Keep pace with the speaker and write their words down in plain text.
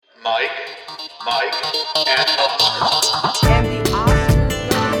Mike, and Oscar. And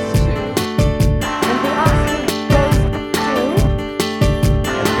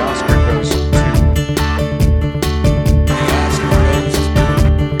the Oscar goes to... And the Oscar goes to...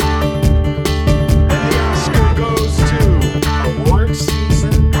 And the Oscar goes to award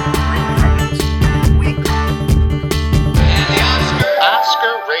season week. And the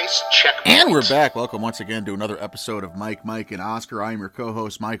Oscar race checkpoint. And we're back. Welcome once again to another episode of Mike, and Oscar. I'm your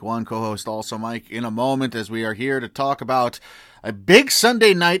co-host, Mike, one co-host also Mike, in a moment, as we are here to talk about a big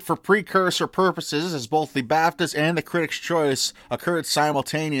Sunday night for precursor purposes, as both the BAFTAs and the Critics' Choice occurred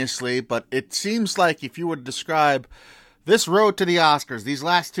simultaneously. But it seems like if you would describe this road to the Oscars, these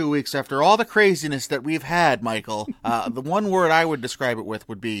last 2 weeks, after all the craziness that we've had, Michael, the one word I would describe it with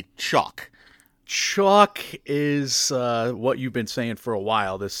would be chalk. Chalk is what you've been saying for a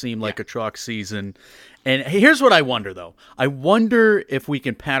while. This seemed like a chalk season. And here's what I wonder, though. I wonder if we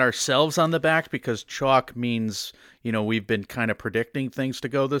can pat ourselves on the back because chalk means, you know, we've been kind of predicting things to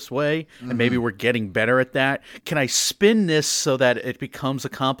go this way, and maybe we're getting better at that. Can I spin this so that it becomes a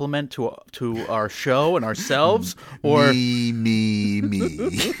compliment to our show and ourselves? Or Me.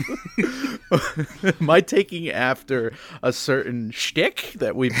 am I taking after a certain shtick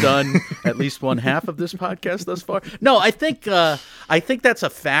that we've done at least one half of this podcast thus far? No, I think that's a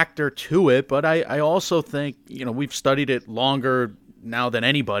factor to it, but I also think, you know, we've studied it longer now than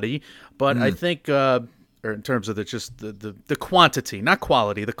anybody, but I think or in terms of the quantity, not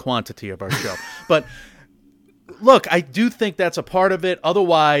quality, the quantity of our show. But look, I do think that's a part of it.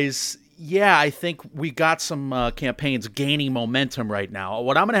 Otherwise, yeah, I think we got some campaigns gaining momentum right now.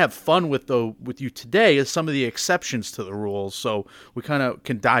 What I'm going to have fun with you today is some of the exceptions to the rules, so we kind of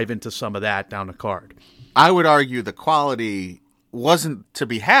can dive into some of that down the card. I would argue the quality wasn't to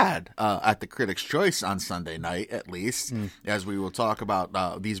be had at the Critics' Choice on Sunday night, at least, as we will talk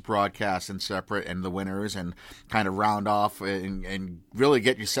about these broadcasts in separate and the winners and kind of round off and really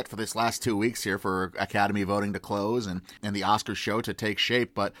get you set for this last 2 weeks here for Academy voting to close and the Oscar show to take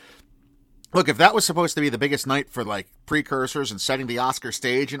shape. But look, if that was supposed to be the biggest night for like precursors and setting the Oscar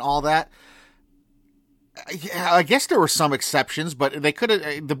stage and all that, yeah, I guess there were some exceptions, but they could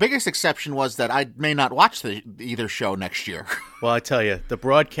have. The biggest exception was that I may not watch either show next year. Well, I tell you, the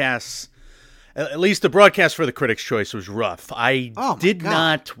broadcasts, at least the broadcast for the Critics' Choice, was rough. I did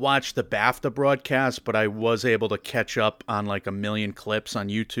not watch the BAFTA broadcast, but I was able to catch up on like a million clips on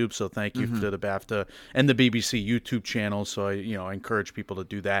YouTube. So thank you to the BAFTA and the BBC YouTube channel. So I encourage people to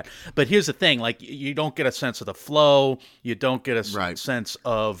do that. But here's the thing: like, you don't get a sense of the flow. You don't get a sense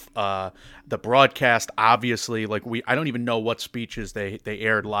of the broadcast. Obviously, like I don't even know what speeches they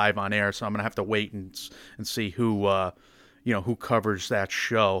aired live on air. So I'm gonna have to wait and see who covers that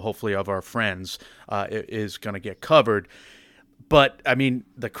show, hopefully of our friends, is going to get covered. But, I mean,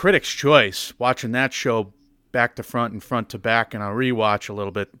 the Critics' Choice, watching that show back to front and front to back, and I'll rewatch a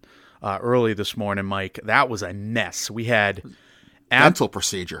little bit early this morning, Mike, that was a mess. We had... dental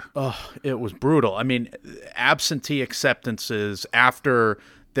procedure. Oh, it was brutal. I mean, absentee acceptances after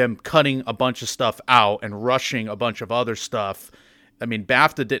them cutting a bunch of stuff out and rushing a bunch of other stuff. I mean,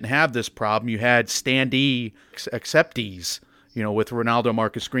 BAFTA didn't have this problem. You had standee acceptees, with Ronaldo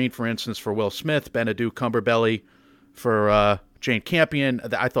Marcus Green, for instance, for Will Smith, Benedict Cumberbatch for Jane Campion.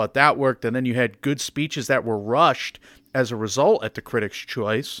 I thought that worked. And then you had good speeches that were rushed as a result at the Critics'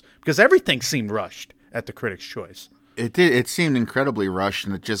 Choice, because everything seemed rushed at the Critics' Choice. It did. It seemed incredibly rushed,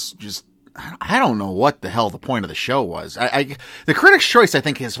 and it just I don't know what the hell the point of the show was. The Critics' Choice, I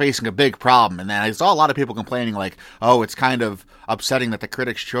think, is facing a big problem, and then I saw a lot of people complaining, like, "Oh, it's kind of upsetting that the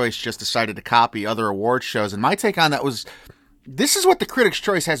Critics' Choice just decided to copy other award shows." And my take on that was, this is what the Critics'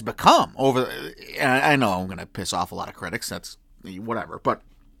 Choice has become and I know I'm going to piss off a lot of critics. That's whatever, but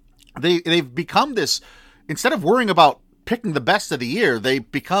they've become this. Instead of worrying about picking the best of the year, they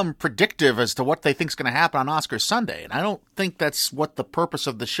become predictive as to what they think is going to happen on Oscar Sunday. And I don't think that's what the purpose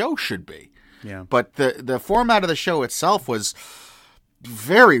of the show should be. Yeah. But the format of the show itself was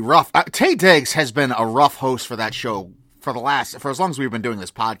very rough. Taye Diggs has been a rough host for that show for as long as we've been doing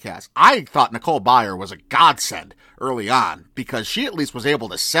this podcast. I thought Nicole Byer was a godsend early on because she at least was able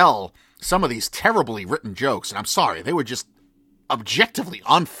to sell some of these terribly written jokes. And I'm sorry, they were just objectively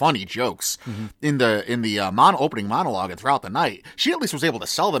unfunny jokes in the opening monologue and throughout the night. She at least was able to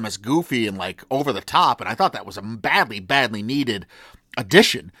sell them as goofy and like over the top, and I thought that was a badly needed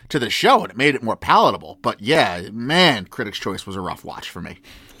addition to the show, and it made it more palatable. But yeah, man, Critics' Choice was a rough watch for me.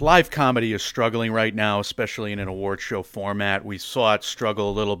 Live comedy is struggling right now, especially in an award show format. We saw it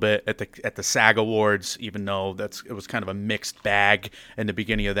struggle a little bit at the SAG Awards, even though it was kind of a mixed bag in the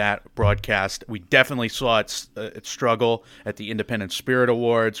beginning of that broadcast. We definitely saw it struggle at the Independent Spirit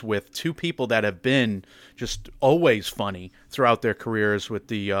Awards with two people that have been just always funny throughout their careers with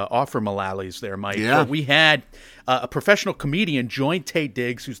the Offer Mullalis there, Mike. Yeah. But we had a professional comedian join Taye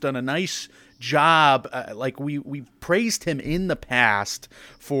Diggs, who's done a nice job. Like we praised him in the past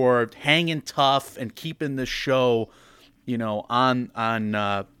for hanging tough and keeping the show,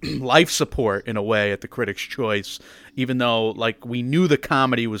 on life support in a way at the Critics' Choice, even though like we knew the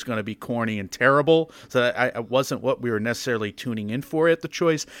comedy was going to be corny and terrible. So I wasn't what we were necessarily tuning in for at the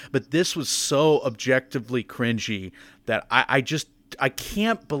Choice, but this was so objectively cringy that I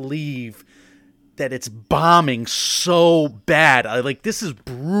can't believe that it's bombing so bad. This is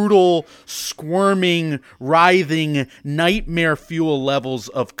brutal, squirming, writhing, nightmare fuel levels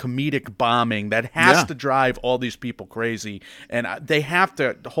of comedic bombing that has to drive all these people crazy. And they have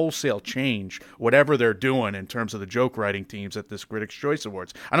to wholesale change whatever they're doing in terms of the joke writing teams at this Critics' Choice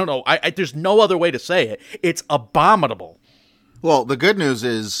Awards. I don't know. There's no other way to say it. It's abominable. Well, the good news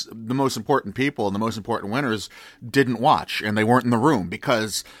is the most important people and the most important winners didn't watch, and they weren't in the room,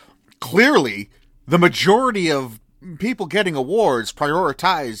 because clearly the majority of people getting awards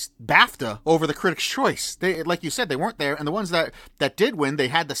prioritized BAFTA over the Critics' Choice. They, like you said, they weren't there. And the ones that did win, they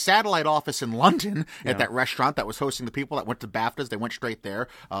had the satellite office in London at that restaurant that was hosting the people that went to BAFTAs. They went straight there.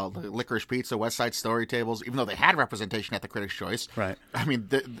 Licorice Pizza, West Side Story tables, even though they had representation at the Critics' Choice. Right. I mean,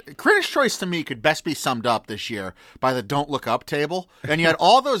 the Critics' Choice to me could best be summed up this year by the Don't Look Up table. And you had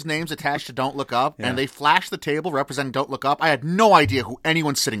all those names attached to Don't Look Up, and they flashed the table representing Don't Look Up. I had no idea who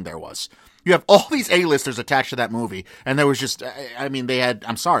anyone sitting there was. You have all these A-listers attached to that movie, and there was just, I mean, they had,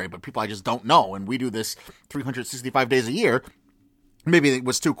 I'm sorry, but people I just don't know, and we do this 365 days a year. Maybe it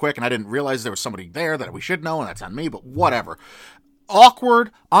was too quick, and I didn't realize there was somebody there that we should know, and that's on me, but whatever.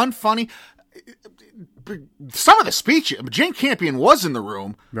 Awkward, unfunny. Some of the speech, Jane Campion was in the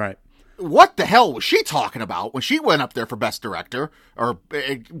room. Right. What the hell was she talking about when she went up there for Best Director? Or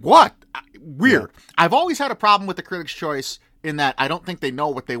what? Weird. Yeah. I've always had a problem with the Critics' Choice in that I don't think they know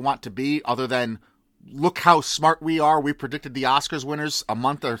what they want to be, other than look how smart we are. We predicted the Oscars winners a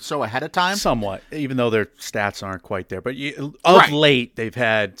month or so ahead of time. Somewhat, even though their stats aren't quite there. But late, they've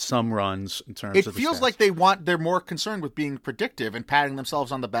had some runs in terms of the stats. It feels like they're more concerned with being predictive and patting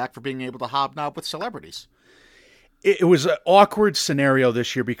themselves on the back for being able to hobnob with celebrities. It was an awkward scenario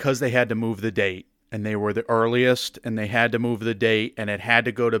this year because they had to move the date. And they were the earliest, and they had to move the date, and it had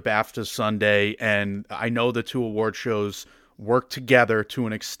to go to BAFTA Sunday. And I know the two award shows worked together to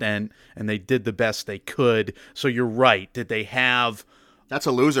an extent, and they did the best they could. So you're right. Did they have... That's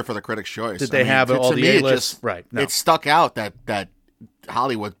a loser for the Critics' Choice. Did they have all the A-list? Right. No. It stuck out that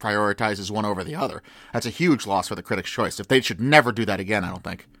Hollywood prioritizes one over the other. That's a huge loss for the Critics' Choice. If they should never do that again, I don't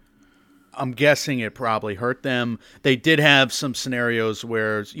think. I'm guessing it probably hurt them. They did have some scenarios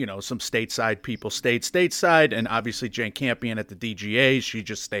where, some stateside people stayed stateside, and obviously Jane Campion at the DGA, she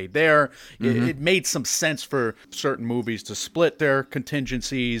just stayed there. Mm-hmm. It made some sense for certain movies to split their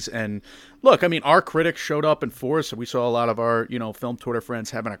contingencies. And look, I mean, our critics showed up in force, and we saw a lot of our, film Twitter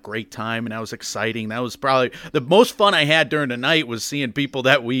friends having a great time, and that was exciting. That was probably the most fun I had during the night, was seeing people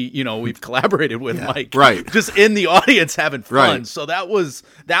that we've collaborated with, Mike. Right. Just in the audience having fun. Right. So that was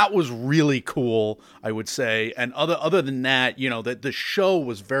really cool, I would say. And other than that, the show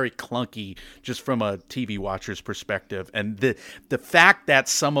was very clunky just from a TV watcher's perspective. And the fact that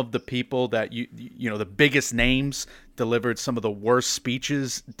some of the people that the biggest names delivered some of the worst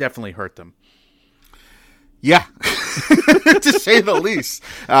speeches definitely hurt them. Yeah, to say the least.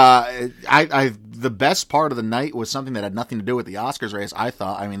 The best part of the night was something that had nothing to do with the Oscars race, I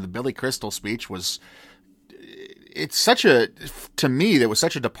thought. I mean, the Billy Crystal speech to me, there was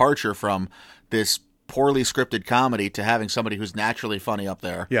such a departure from this poorly scripted comedy to having somebody who's naturally funny up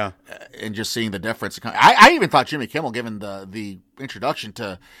there. Yeah. And just seeing the difference. I even thought Jimmy Kimmel, given the introduction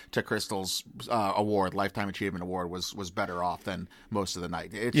to Crystal's award, Lifetime Achievement Award, was better off than most of the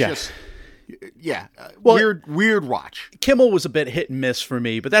night. It's just... Yeah, weird watch. Kimmel was a bit hit and miss for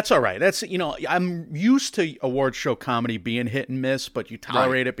me, but that's all right. That's I'm used to award show comedy being hit and miss, but you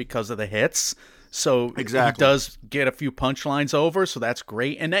tolerate it because of the hits. So exactly. he does get a few punchlines over, so that's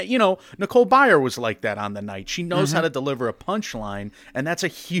great. And that, Nicole Byer was like that on the night. She knows how to deliver a punchline, and that's a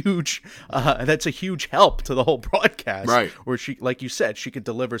huge help to the whole broadcast. Right. Where she, like you said, she could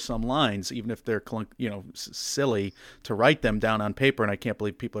deliver some lines, even if they're silly to write them down on paper. And I can't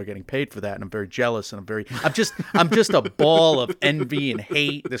believe people are getting paid for that. And I'm very jealous, and I'm just a ball of envy and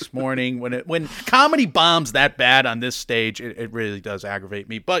hate this morning. When comedy bombs that bad on this stage, it really does aggravate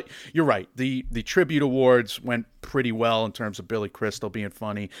me. But you're right. The tribute awards went pretty well in terms of Billy Crystal being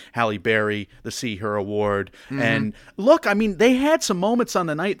funny, Halle Berry, the See Her Award. And look, I mean, they had some moments on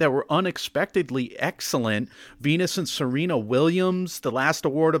the night that were unexpectedly excellent. Venus and Serena Williams, the last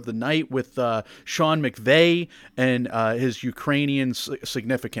award of the night with Sean McVeigh and his Ukrainian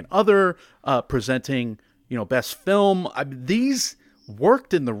significant other presenting, best film. These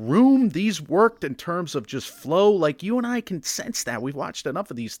worked in the room. These worked in terms of just flow. Like, you and I can sense that. We've watched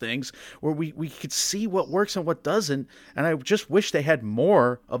enough of these things where we could see what works and what doesn't. And I just wish they had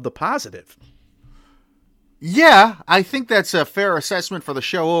more of the positive. Yeah, I think that's a fair assessment for the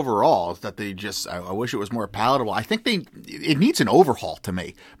show overall. That I wish it was more palatable. I think it needs an overhaul to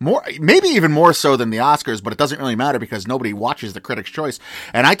me. Maybe even more so than the Oscars, but it doesn't really matter because nobody watches the Critics' Choice.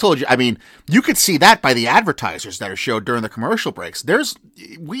 And I told you, I mean, you could see that by the advertisers that are showed during the commercial breaks.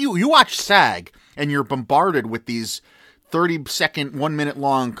 You watch SAG and you're bombarded with these 30-second, 1-minute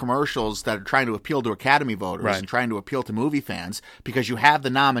long commercials that are trying to appeal to Academy voters and trying to appeal to movie fans because you have the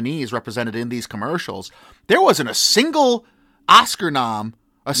nominees represented in these commercials. There wasn't a single Oscar nom,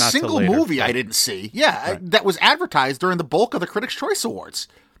 single movie I didn't see. Yeah, that was advertised during the bulk of the Critics' Choice Awards.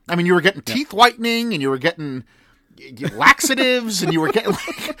 I mean, you were getting teeth whitening and you were getting laxatives and you were getting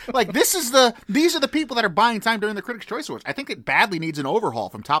like these are the people that are buying time during the Critics' Choice Awards. I think it badly needs an overhaul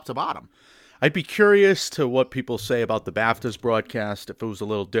from top to bottom. I'd be curious to what people say about the BAFTAs broadcast if it was a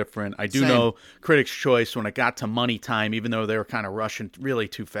little different. I do know Critics' Choice, when it got to money time, even though they were kind of rushing really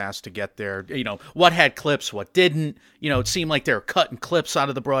too fast to get there, what had clips, what didn't. It seemed like they were cutting clips out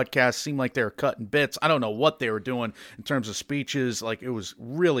of the broadcast, seemed like they were cutting bits. I don't know what they were doing in terms of speeches. Like, it was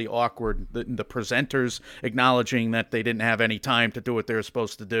really awkward. The presenters acknowledging that they didn't have any time to do what they were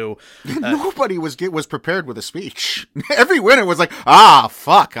supposed to do. Nobody was prepared with a speech. Every winner was like,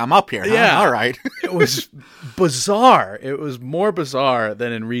 fuck, I'm up here. Yeah. All right. It was bizarre. It was more bizarre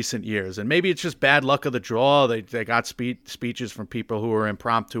than in recent years. And maybe it's just bad luck of the draw. They got speeches from people who were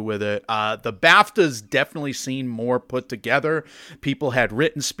impromptu with it. The BAFTAs definitely seemed more put together. People had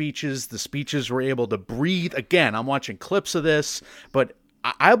written speeches. The speeches were able to breathe. Again, I'm watching clips of this, but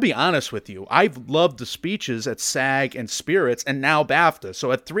I'll be honest with you. I've loved the speeches at SAG and Spirits and now BAFTA.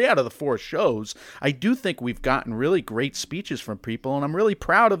 So at 3 out of the 4 shows, I do think we've gotten really great speeches from people, and I'm really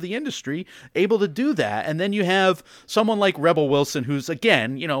proud of the industry able to do that. And then you have someone like Rebel Wilson, who's,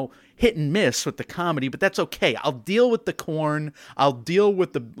 again, hit and miss with the comedy, but that's okay. I'll deal with the corn. I'll deal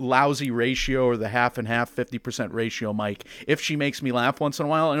with the lousy ratio or the half and half, 50% ratio, Mike, if she makes me laugh once in a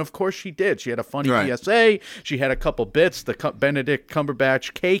while. And of course she did. She had a funny PSA. She had a couple bits. The Benedict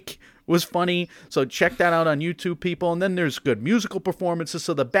Cumberbatch cake was funny. So check that out on YouTube, people. And then there's good musical performances.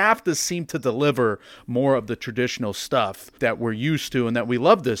 So the BAFTAs seem to deliver more of the traditional stuff that we're used to and that we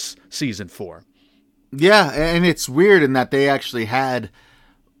love this season for. Yeah, and it's weird in that they actually had...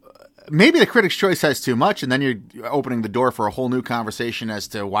 Maybe the Critics' Choice has too much, and then you're opening the door for a whole new conversation as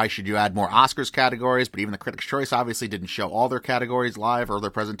to why should you add more Oscars categories, but even the Critics' Choice obviously didn't show all their categories live or their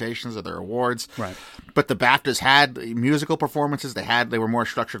presentations or their awards. Right. But the BAFTAs had musical performances. They were more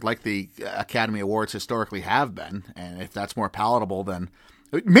structured like the Academy Awards historically have been, and if that's more palatable, then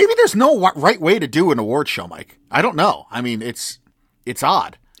maybe there's no right way to do an award show, Mike. I don't know. I mean, it's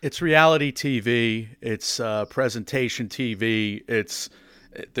odd. It's reality TV. It's presentation TV. It's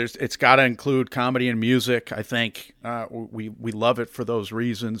got to include comedy and music. I think we love it for those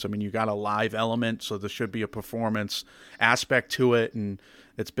reasons. I mean, you got a live element, so there should be a performance aspect to it, and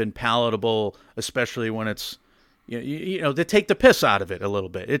it's been palatable, especially when it's they take the piss out of it a little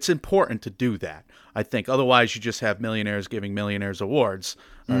bit. It's important to do that, I think. Otherwise, you just have millionaires giving millionaires awards,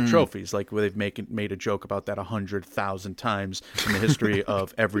 trophies, like where they've made a joke about that 100,000 times in the history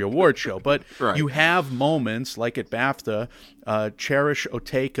of every award show. But you have moments like at BAFTA. Cherish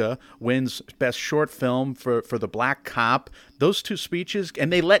Oteka wins Best Short Film for The Black Cop. Those 2 speeches,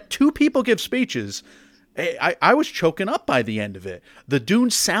 and they let 2 people give speeches. I was choking up by the end of it. The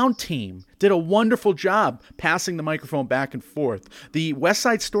Dune sound team did a wonderful job passing the microphone back and forth. The West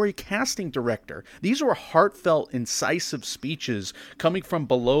Side Story casting director. These were heartfelt, incisive speeches coming from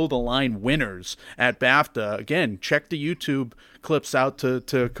below-the-line winners at BAFTA. Again, check the YouTube clips out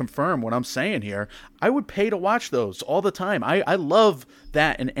to confirm what I'm saying here. I would pay to watch those all the time. I love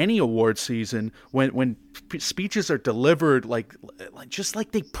that in any award season when speeches are delivered like just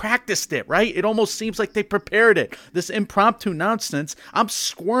like they practiced it, right? It almost seems like they prepared it. This impromptu nonsense. I'm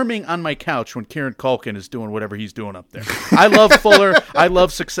squirming on my couch when Kieran Culkin is doing whatever he's doing up there. I love Fuller. I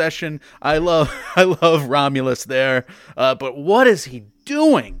love Succession. I love Romulus there. But what is he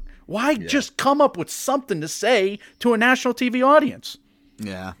doing? Why just come up with something to say to a national TV audience?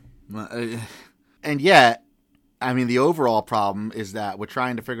 Yeah. And yet, I mean, the overall problem is that we're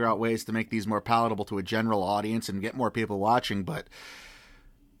trying to figure out ways to make these more palatable to a general audience and get more people watching. But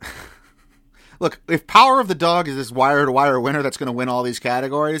look, if Power of the Dog is this wire-to-wire winner that's going to win all these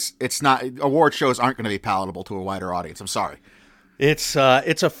categories, it's not. Award shows aren't going to be palatable to a wider audience. I'm sorry. It's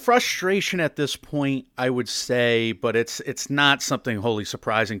a frustration at this point, I would say, but it's not something wholly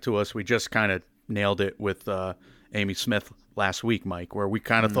surprising to us. We just kind of nailed it with Amy Smith last week, Mike, where we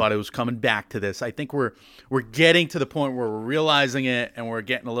kind of thought it was coming back to this. I think we're getting to the point where we're realizing it and we're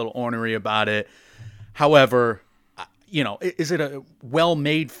getting a little ornery about it. However, is it a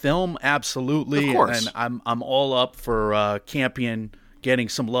well-made film? Absolutely. Of course. And I'm all up for Campion getting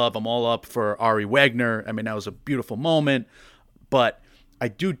some love. I'm all up for Ari Wegner. I mean, that was a beautiful moment. But I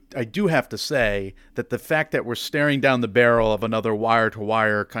do have to say that the fact that we're staring down the barrel of another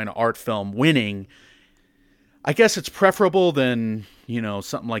wire-to-wire kind of art film winning, I guess it's preferable than,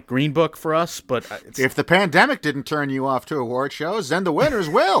 something like Green Book for us. But if the pandemic didn't turn you off to award shows, then the winners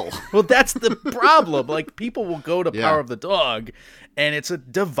will. Well, that's the problem. Like, people will go to Power of the Dog, and it's a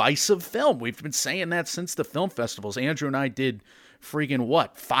divisive film. We've been saying that since the film festivals. Andrew and I did freaking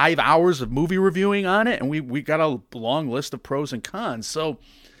 5 hours of movie reviewing on it, and we got a long list of pros and cons. So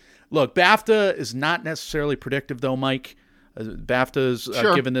look, BAFTA is not necessarily predictive though, Mike. BAFTA's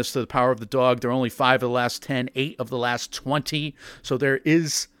given this to the Power of the Dog. They're only 5 of the last 10, 8 of the last 20. So there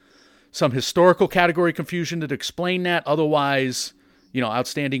is some historical category confusion to explain that. Otherwise,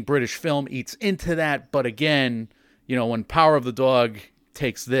 outstanding British film eats into that. But again, when Power of the Dog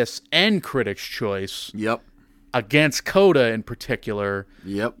takes this and Critics' Choice, against Coda in particular,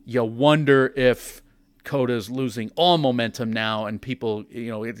 you wonder if Coda's losing all momentum now, and people,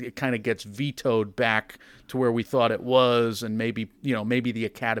 it kind of gets vetoed back to where we thought it was, and maybe the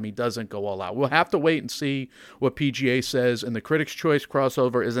Academy doesn't go all out. We'll have to wait and see what PGA says, and the Critics' Choice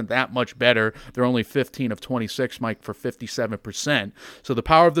crossover isn't that much better. They're only 15 of 26, Mike, for 57%. So the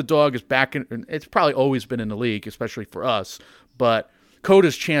Power of the Dog is back in. It's probably always been in the league, especially for us, but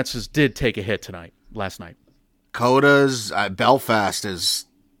Coda's chances did take a hit last night. Coda's Belfast is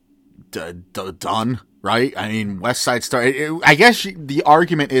done, right? I mean, West Side Story. I guess the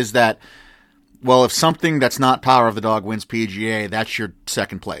argument is that, well, if something that's not Power of the Dog wins PGA, that's your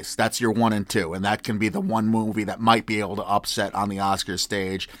second place. That's your 1 and 2, and that can be the one movie that might be able to upset on the Oscars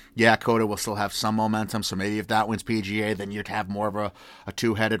stage. Yeah, Coda will still have some momentum, so maybe if that wins PGA, then you'd have more of a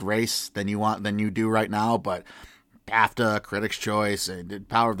two-headed race than you do right now. But BAFTA, Critics' Choice, and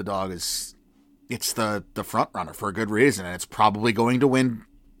Power of the Dog it's the front runner for a good reason, and it's probably going to win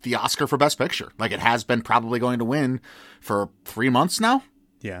the Oscar for Best Picture. Like it has been probably going to win for 3 months now.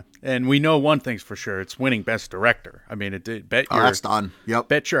 Yeah, and we know one thing's for sure: it's winning Best Director. I mean, it did. That's done. Yep.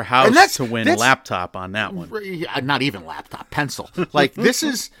 Bet your house to win laptop on that one. Not even laptop, pencil. Like this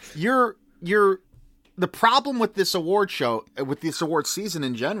is the problem with this award show, with this award season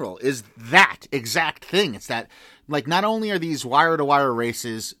in general, is that exact thing. It's that, like, not only are these wire-to-wire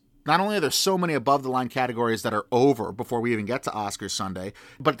races. Not only are there so many above-the-line categories that are over before we even get to Oscars Sunday,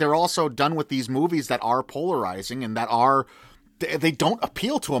 but they're also done with these movies that are polarizing and that they don't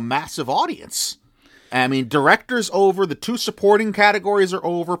appeal to a massive audience. I mean, director's over, the 2 supporting categories are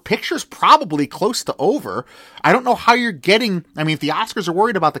over, picture's probably close to over. I don't know how you're getting, I mean, if the Oscars are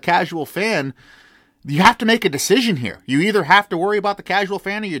worried about the casual fan, you have to make a decision here. You either have to worry about the casual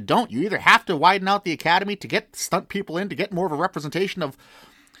fan or you don't. You either have to widen out the Academy to get stunt people in, to get more of a representation of...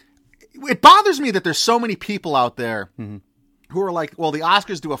 It bothers me that there's so many people out there who are like, well, the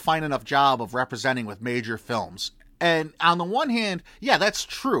Oscars do a fine enough job of representing with major films. And on the one hand, yeah, that's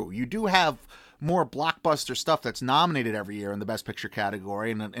true. You do have more blockbuster stuff that's nominated every year in the Best Picture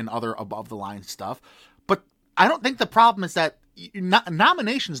category and other above-the-line stuff. But I don't think the problem is that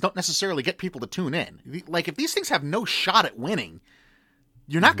nominations don't necessarily get people to tune in. Like, if these things have no shot at winning,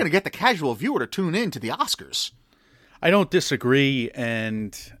 you're not going to get the casual viewer to tune in to the Oscars. I don't disagree,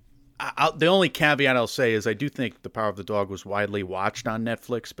 and The only caveat I'll say is I do think The Power of the Dog was widely watched on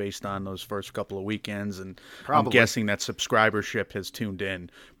Netflix based on those first couple of weekends, and I'm guessing that subscribership has tuned in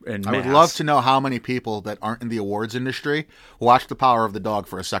mass. I would love to know how many people that aren't in the awards industry watch The Power of the Dog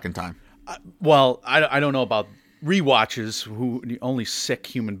for a second time. Well, I don't know about rewatches. Who only sick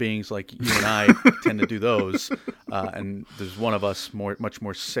human beings like you and I tend to do those, and there's one of us much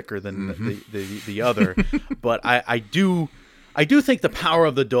more sicker than the other. But I do think The Power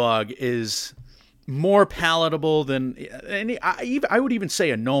of the Dog is more palatable than I would even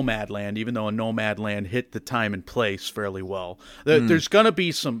say a Nomadland, even though a Nomadland hit the time and place fairly well. There's going to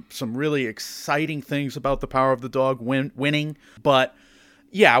be some really exciting things about The Power of the Dog winning, but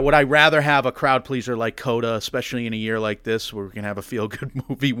yeah, would I rather have a crowd pleaser like Coda, especially in a year like this where we can have a feel-good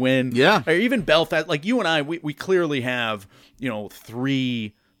movie win? Yeah. Or even Belfast. Like you and I, we clearly have,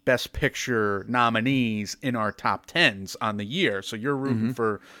 3 Best Picture nominees in our top 10s on the year. So you're rooting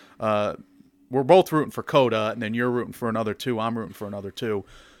for, we're both rooting for Coda, and then you're rooting for another 2. I'm rooting for another 2.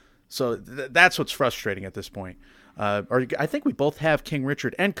 So that's what's frustrating at this point. Or I think we both have King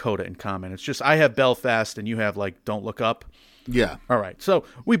Richard and Coda in common. It's just I have Belfast and you have Don't Look Up. Yeah. All right. So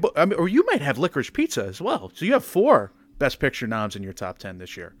or you might have Licorice Pizza as well. So you have 4 Best Picture noms in your top 10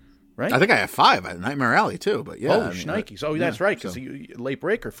 this year, right? I think I have 5. I have Nightmare Alley too, but yeah. Shnikes. Oh, that's right, because late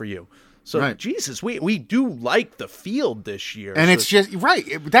breaker for you. So right. Jesus, we do like the field this year, and it's just right.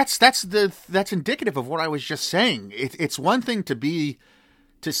 That's indicative of what I was just saying. It's one thing to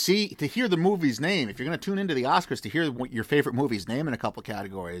hear the movie's name. If you're going to tune into the Oscars to hear what your favorite movie's name in a couple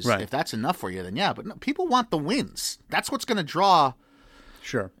categories, right. If that's enough for you, then yeah. But no, people want the wins. That's what's going to draw,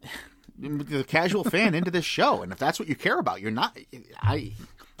 sure, the casual fan into this show. And if that's what you care about, you're not.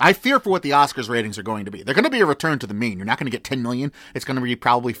 I fear for what the Oscars ratings are going to be. They're going to be a return to the mean. You're not going to get 10 million. It's going to be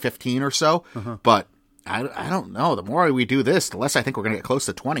probably 15 or so. But I don't know. The more we do this, the less I think we're going to get close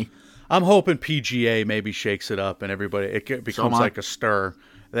to 20. I'm hoping PGA maybe shakes it up and it becomes like a stir.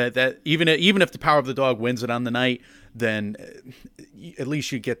 That even if The Power of the Dog wins it on the night, then at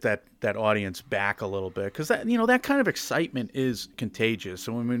least you get that audience back a little bit, because that kind of excitement is contagious.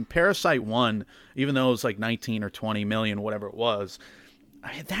 So when Parasite won, even though it was 19 or 20 million, whatever it was,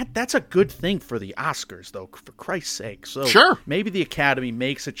 that's a good thing for the Oscars, though, for Christ's sake. So sure, maybe the Academy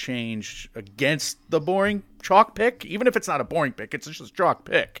makes a change against the boring chalk pick, even if it's not a boring pick, it's just a chalk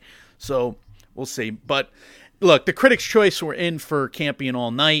pick. So we'll see, but. Look, the Critics' Choice were in for Campion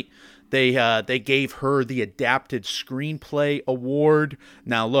all night. They gave her the Adapted Screenplay Award.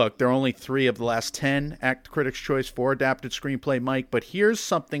 Now, look, there are only 3 of the last 10 at Critics' Choice for Adapted Screenplay, Mike. But here's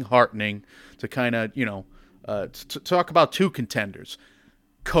something heartening to kind of, to talk about 2 contenders.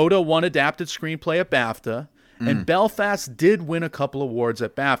 Coda won Adapted Screenplay at BAFTA, and Belfast did win a couple awards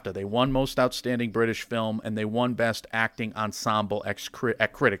at BAFTA. They won Most Outstanding British Film, and they won Best Acting Ensemble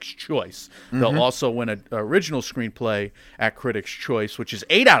at Critics' Choice. They'll also win an original screenplay at Critics' Choice, which is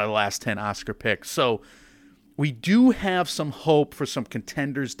 8 out of the last 10 Oscar picks. So we do have some hope for some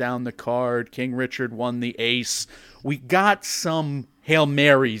contenders down the card. King Richard won the Ace. We got some Hail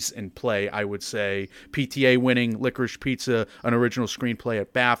Marys in play, I would say. PTA winning Licorice Pizza, an original screenplay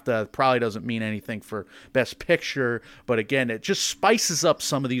at BAFTA, probably doesn't mean anything for Best Picture, but again, it just spices up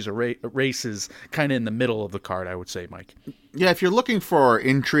some of these races kind of in the middle of the card, I would say, Mike. Yeah, if you're looking for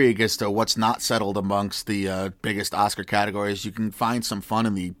intrigue as to what's not settled amongst the biggest Oscar categories, you can find some fun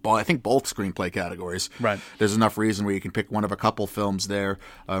in I think both screenplay categories. Right. There's enough reason where you can pick one of a couple films there,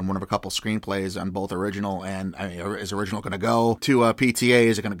 one of a couple screenplays on both original and, is original going to go to PTA?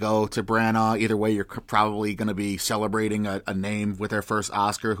 Is it going to go to Branagh? Either way, you're probably going to be celebrating a name with their first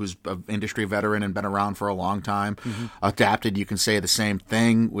Oscar who's an industry veteran and been around for a long time. Adapted, you can say the same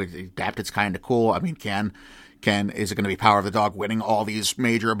thing. Adapted's kind of cool. I mean, is it going to be Power of the Dog winning all these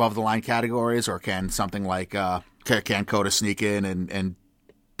major above-the-line categories, or can something like can Coda sneak in and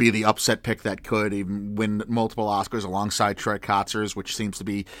be the upset pick that could even win multiple Oscars alongside Troy Kotsur's, which seems to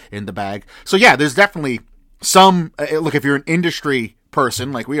be in the bag? So yeah, there's definitely some look. If you're an industry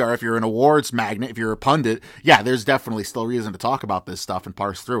person like we are, if you're an awards magnet, if you're a pundit, yeah, there's definitely still reason to talk about this stuff and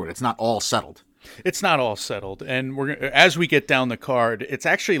parse through it. It's not all settled. It's not all settled, and as we get down the card, it's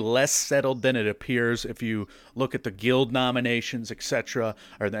actually less settled than it appears if you look at the Guild nominations, etc.,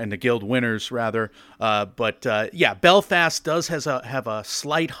 and the Guild winners rather. But Belfast does have a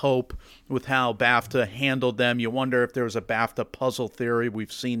slight hope with how BAFTA handled them. You wonder if there was a BAFTA puzzle theory.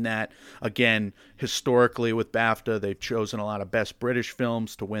 We've seen that again historically with BAFTA. They've chosen a lot of best British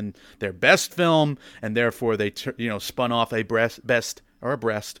films to win their best film, and therefore they spun off a breast.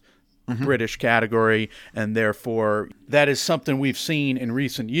 British category, and therefore that is something we've seen in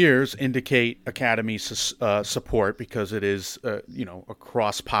recent years indicate Academy support, because it is a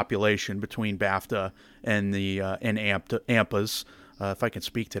cross population between BAFTA and the and AMPAs. If I can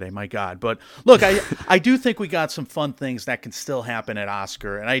speak today, my God. But look, I do think we got some fun things that can still happen at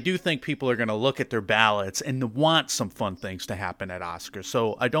Oscar. And I do think people are going to look at their ballots and want some fun things to happen at Oscar.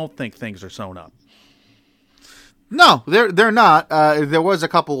 So I don't think things are sewn up. No, they're not. There was a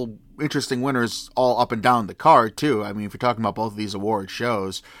couple interesting winners all up and down the card, too. I mean, if you're talking about both of these award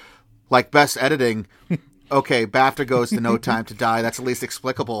shows, like Best Editing... Okay, BAFTA goes to No Time to Die. That's at least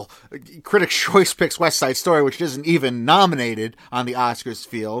explicable. Critics' Choice picks West Side Story, which isn't even nominated on the Oscars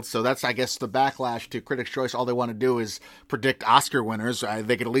field. So that's, I guess, the backlash to Critics' Choice. All they want to do is predict Oscar winners.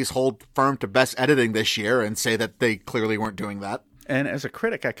 They could at least hold firm to Best Editing this year and say that they clearly weren't doing that. And as a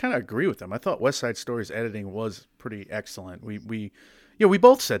critic, I kind of agree with them. I thought West Side Story's editing was pretty excellent. We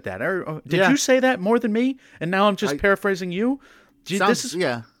both said that. Did you say that more than me? And now I'm just paraphrasing you?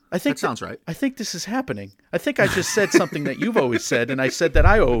 Yeah. I think that sounds right. I think this is happening. I think I just said something that you've always said, and I said that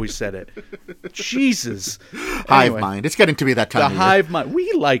I always said it. Jesus. Hive mind. It's getting to be that time. The hive mind.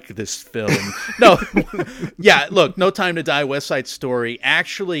 We like this film. No. Yeah, look, No Time to Die, West Side Story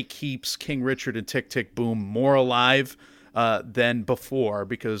actually keeps King Richard and Tick, Tick, Boom more alive than before,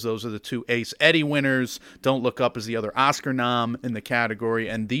 because those are the two Ace Eddie winners. Don't Look Up is the other Oscar nom in the category,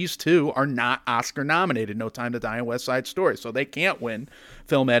 and these two are not Oscar nominated, No Time to Die and West Side Story, so they can't win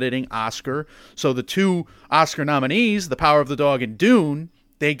film editing Oscar. So the two Oscar nominees, The Power of the Dog and Dune,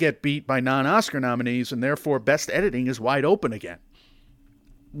 they get beat by non-Oscar nominees, and therefore Best Editing is wide open again.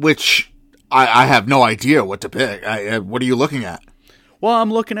 Which I have no idea what to pick. What are you looking at? Well,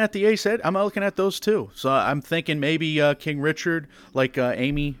 I'm looking at the Ace Ed. I'm looking at those two. So I'm thinking maybe King Richard, like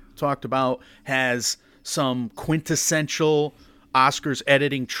Amy talked about, has some quintessential Oscars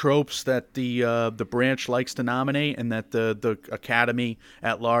editing tropes that the branch likes to nominate, and that the Academy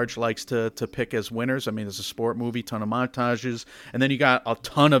at large likes to pick as winners. I mean, there's a sport movie, ton of montages, and then you got a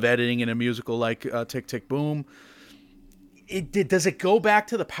ton of editing in a musical like Tick, Tick, Boom. Does it go back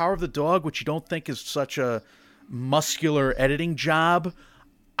to The Power of the Dog, which you don't think is such a muscular editing job?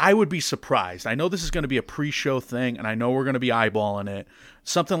 I would be surprised. I know this is going to be a pre-show thing, and I know we're going to be eyeballing it.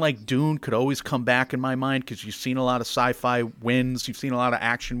 Something like Dune could always come back in my mind, because you've seen a lot of sci-fi wins. You've seen a lot of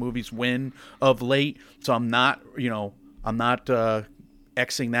action movies win of late. So I'm not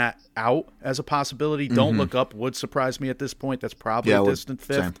Xing that out as a possibility. Don't Look Up would surprise me at this point. That's probably a distant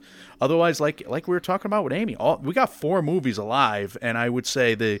fifth. Same. Otherwise, like we were talking about with Amy, we got 4 movies alive, and I would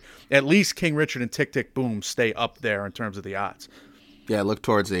say at least King Richard and Tick, Tick, Boom stay up there in terms of the odds. Yeah, look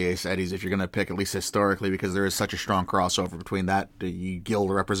towards the Ace Eddies if you're going to pick, at least historically, because there is such a strong crossover between that the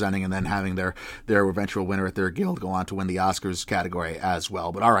guild representing and then having their eventual winner at their guild go on to win the Oscars category as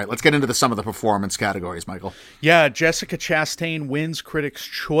well. But all right, let's get into some of the performance categories, Michael. Yeah, Jessica Chastain wins Critics'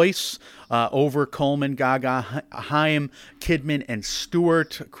 Choice over Coleman, Gaga, Haim, Kidman, and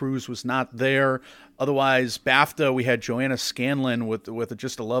Stewart. Cruz was not there. Otherwise, BAFTA, we had Joanna Scanlon with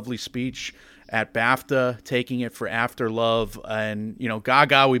just a lovely speech at BAFTA, taking it for After Love. And,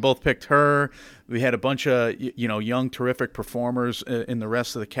 Gaga, we both picked her. We had a bunch of, young, terrific performers in the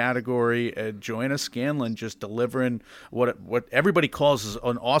rest of the category. Joanna Scanlon just delivering what everybody calls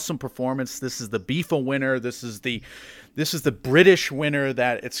an awesome performance. This is the BIFA winner. This is the British winner.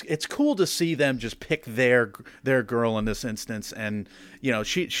 That it's cool to see them just pick their girl in this instance. And,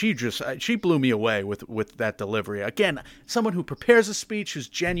 she blew me away with that delivery. Again, someone who prepares a speech, who's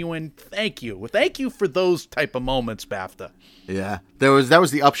genuine. Thank you for those type of moments, BAFTA. Yeah, that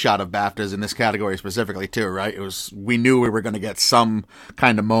was the upshot of BAFTAs in this category specifically too, right? We knew we were going to get some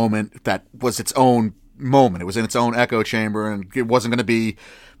kind of moment that was its own moment. It was in its own echo chamber, and it wasn't going to be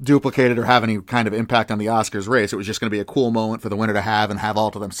duplicated or have any kind of impact on the Oscars race. It was just going to be a cool moment for the winner to have and have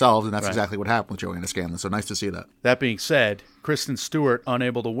all to themselves, and that's exactly what happened with Joanna Scanlon. So nice to see that. That being said, Kristen Stewart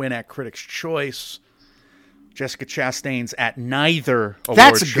unable to win at Critics' Choice. Jessica Chastain's at neither award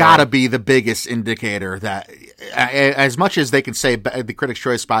That's show. Gotta be the biggest indicator that, as much as they can say, the Critics'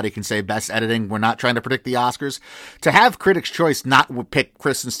 Choice body can say best editing, we're not trying to predict the Oscars. To have Critics' Choice not pick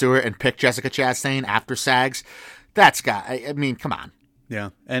Kristen Stewart and pick Jessica Chastain after SAGs, come on.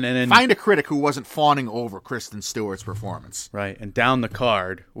 Yeah, and find a critic who wasn't fawning over Kristen Stewart's performance. Right, and down the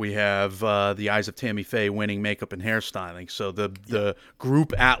card we have The Eyes of Tammy Faye winning makeup and hairstyling. So the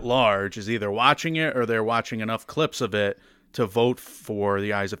group at large is either watching it or they're watching enough clips of it to vote for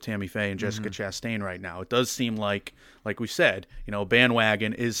The Eyes of Tammy Faye and Jessica Chastain right now. It does seem like we said,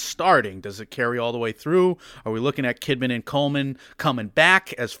 bandwagon is starting. Does it carry all the way through? Are we looking at Kidman and Coleman coming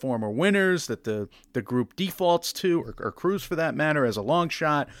back as former winners that the group defaults to, or Cruz for that matter, as a long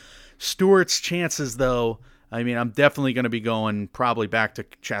shot? Stewart's chances, though, I mean, I'm definitely going to be going probably back to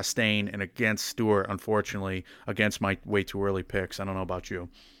Chastain and against Stewart, unfortunately, against my way too early picks. I don't know about you.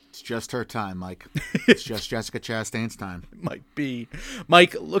 It's just her time, Mike. It's just Jessica Chastain's time. It might be.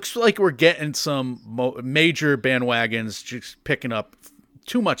 Mike, looks like we're getting some major bandwagons just picking up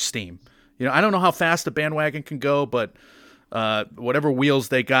too much steam. I don't know how fast a bandwagon can go, but whatever wheels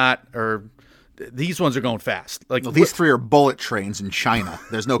they got, these ones are going fast. These three are bullet trains in China.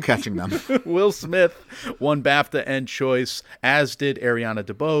 There's no catching them. Will Smith won BAFTA and Choice, as did Ariana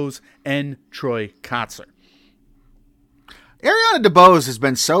DeBose and Troy Kotsur. Ariana DeBose has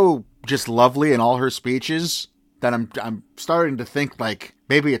been so just lovely in all her speeches that I'm starting to think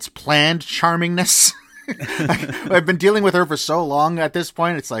maybe it's planned charmingness. I've been dealing with her for so long at this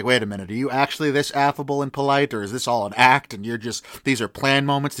point. It's like, wait a minute, are you actually this affable and polite, or is this all an act and these are planned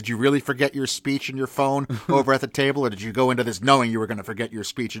moments? Did you really forget your speech and your phone over at the table, or did you go into this knowing you were going to forget your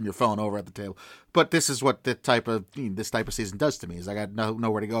speech and your phone over at the table? But this is what this type of season does to me, is I got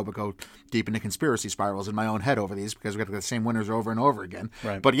nowhere to go but go deep into conspiracy spirals in my own head over these, because we got the same winners over and over again.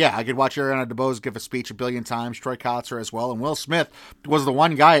 Right. But yeah, I could watch Ariana DeBose give a speech a billion times, Troy Kotsur as well, and Will Smith was the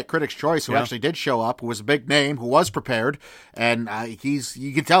one guy at Critics' Choice who actually did show up, who was a big name, who was prepared, and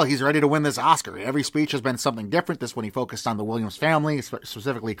you can tell he's ready to win this Oscar. Every speech has been something different. This one he focused on the Williams family,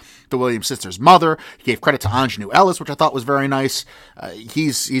 specifically the Williams sisters' mother. He gave credit to Anjanou Ellis, which I thought was very nice.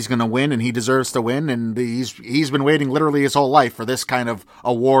 He's going to win, and he deserves to win, and he's been waiting literally his whole life for this kind of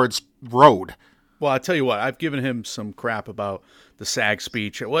awards road. Well, I tell you what, I've given him some crap about the SAG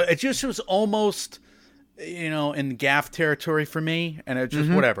speech. It just was almost, in gaffe territory for me, and it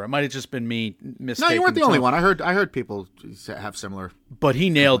just whatever. It might have just been me mistaking. No, you weren't the only one. I heard people have similar. But he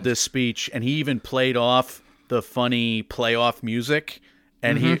nailed this speech, and he even played off the funny playoff music,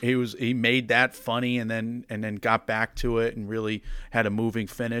 and he made that funny, and then got back to it, and really had a moving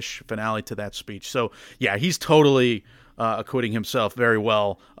finale to that speech. So yeah, he's totally acquitting himself very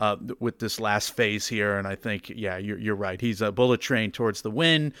well with this last phase here, and I think, yeah, you're right. He's a bullet train towards the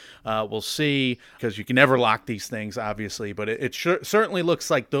win. We'll see, because you can never lock these things, obviously, but it certainly looks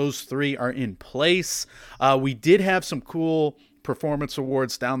like those three are in place. We did have some cool performance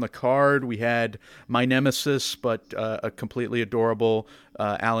awards down the card. We had my nemesis, but a completely adorable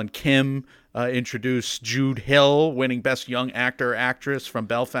Alan Kim introduce Jude Hill, winning Best Young Actor or Actress from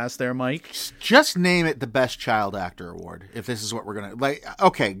Belfast there, Mike. Just name it the Best Child Actor Award, if this is what we're going to...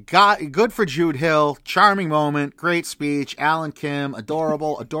 okay, good for Jude Hill. Charming moment, great speech. Alan Kim,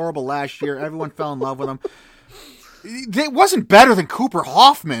 adorable last year. Everyone fell in love with him. It wasn't better than Cooper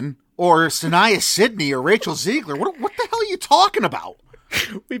Hoffman or Sanaya Sidney or Rachel Ziegler. What the hell are you talking about?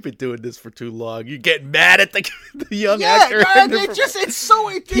 We've been doing this for too long. You get mad at the young actor. It's so...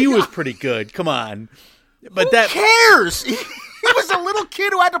 He was pretty good. Come on. But who cares? He was a little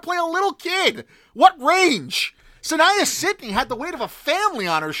kid who had to play a little kid. What range? Sanaya Sidney had the weight of a family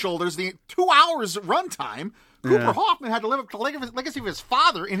on her shoulders the 2 hours runtime. Cooper Hoffman had to live up to the legacy of his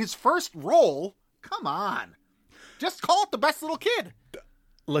father in his first role. Come on. Just call it the best little kid.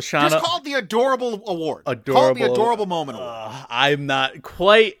 Lashana, just call it the adorable award. Call it the adorable moment award. I'm not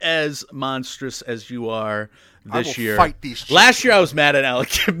quite as monstrous as you are this year. Fight these children. Last year I was mad at Alec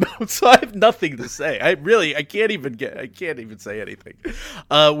Kim, so I have nothing to say. I can't even say anything.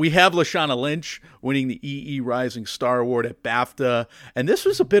 We have Lashana Lynch winning the EE Rising Star Award at BAFTA, and this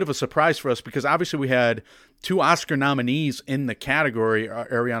was a bit of a surprise for us because obviously we had two Oscar nominees in the category,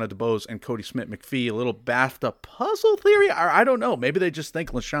 Ariana DeBose and Cody Smith-McPhee. A little BAFTA puzzle theory? I don't know. Maybe they just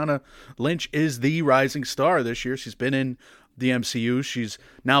think Lashana Lynch is the rising star this year. She's been in the MCU. She's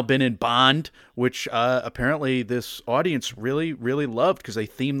now been in Bond, which apparently this audience really, really loved because they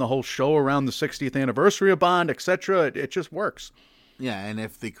themed the whole show around the 60th anniversary of Bond, etc. It just works. Yeah, and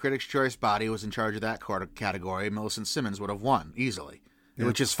if the Critics' Choice body was in charge of that category, Millicent Simmons would have won easily. Yeah.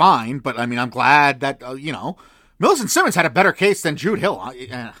 Which is fine, but I mean, I'm glad that, Millicent Simmons had a better case than Jude Hill.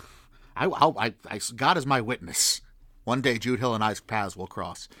 God is my witness. One day, Jude Hill and I's paths will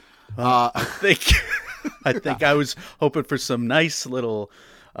cross. I think I was hoping for some nice little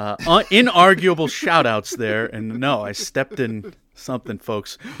inarguable shout-outs there, and no, I stepped in something,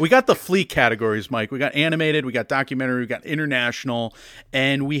 folks. We got the Flea categories, Mike. We got animated, we got documentary, we got international,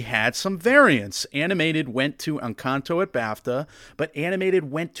 and we had some variants. Animated went to Encanto at BAFTA, but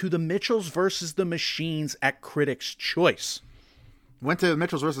animated went to The Mitchells versus the Machines at Critics' Choice. went to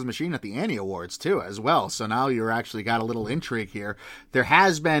Mitchell's vs. Machine at the Annie Awards too, as well. So now you're actually got a little intrigue here. There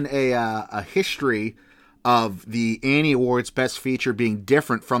has been a history of the Annie Awards Best Feature being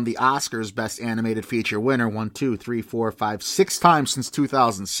different from the Oscars Best Animated Feature winner. 1, 2, 3, 4, 5, 6 times since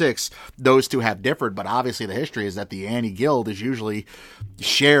 2006. Those two have differed, but obviously the history is that the Annie Guild is usually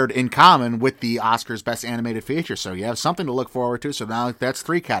shared in common with the Oscars Best Animated Feature. So you have something to look forward to. So now that's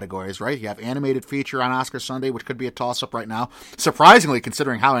 3 categories, right? You have Animated Feature on Oscar Sunday, which could be a toss-up right now. Surprisingly,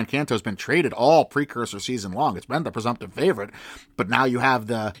 considering how Encanto's been traded all precursor season long, it's been the presumptive favorite. But now you have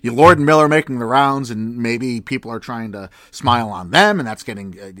you Lord and Miller making the rounds, and maybe people are trying to smile on them, and that's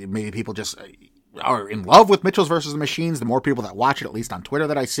getting maybe people just are in love with Mitchell's versus the Machines. The more people that watch it, at least on Twitter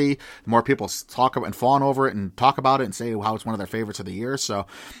that I see, the more people talk about and fawn over it and talk about it and say how it's one of their favorites of the year. So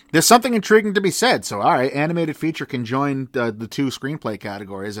there's something intriguing to be said. So all right, animated feature can join the 2 screenplay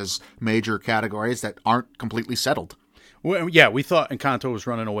categories as major categories that aren't completely settled. Well, yeah, we thought Encanto was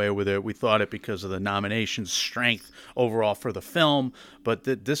running away with it. We thought it because of the nomination strength overall for the film, but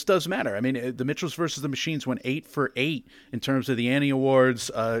this does matter. I mean, the Mitchells versus the Machines went 8 for 8 in terms of the Annie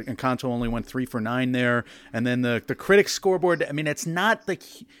Awards. Encanto only went 3 for 9 there, and then the critics scoreboard. I mean, it's not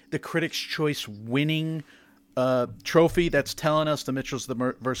the Critics' Choice winning trophy that's telling us the Mitchells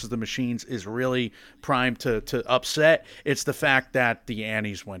versus the Machines is really primed to upset. It's the fact that the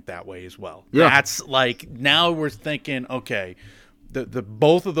Annies went that way as well. Yeah. That's like, now we're thinking, okay, the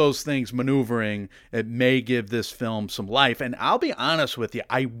both of those things maneuvering, it may give this film some life. And I'll be honest with you,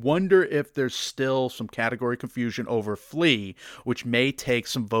 I wonder if there's still some category confusion over Flea, which may take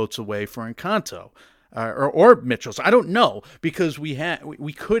some votes away for Encanto. Or Mitchell's. I don't know, because we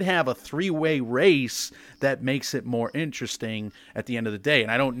could have a 3-way race that makes it more interesting at the end of the day,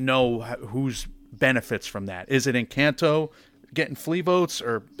 and I don't know who's benefits from that. Is it Encanto getting Flea votes,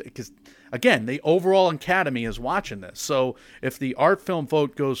 or because again, the overall Academy is watching this? So if the art film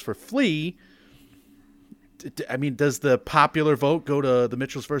vote goes for Flea, I mean, does the popular vote go to the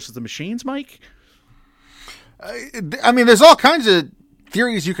Mitchells versus the Machines, Mike? I mean, there's all kinds of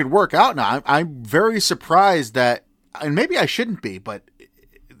theories you could work out now. I'm very surprised that, and maybe I shouldn't be, but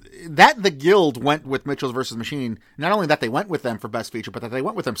that the Guild went with Mitchell's versus Machine. Not only that they went with them for Best Feature, but that they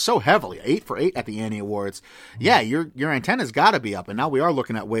went with them so heavily, 8 for 8 at the Annie Awards. Yeah, your antenna's got to be up, and now we are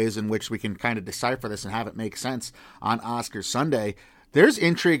looking at ways in which we can kind of decipher this and have it make sense on Oscars Sunday. There's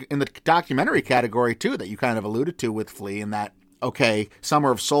intrigue in the documentary category too that you kind of alluded to with Flea, in that, okay,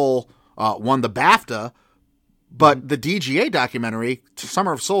 Summer of Soul won the BAFTA, but the DGA documentary,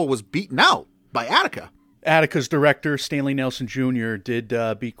 Summer of Soul, was beaten out by Attica. Attica's director, Stanley Nelson Jr., did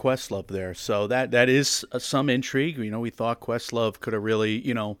beat Questlove there. So that is some intrigue. You know, we thought Questlove could have really,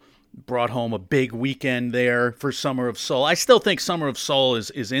 brought home a big weekend there for Summer of Soul. I still think Summer of Soul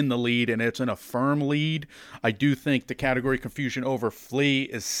is in the lead, and it's in a firm lead. I do think the category confusion over Flea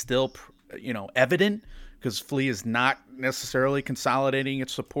is still, evident, because Flea is not necessarily consolidating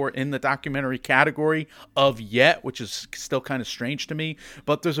its support in the documentary category of yet, which is still kind of strange to me.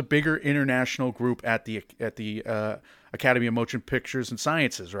 But there's a bigger international group at the Academy of Motion Pictures and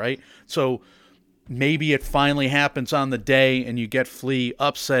Sciences, right? So maybe it finally happens on the day and you get Flea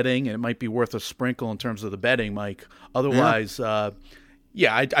upsetting, and it might be worth a sprinkle in terms of the betting, Mike. Otherwise, I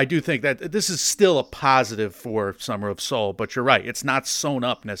do think that this is still a positive for Summer of Soul, but you're right. It's not sewn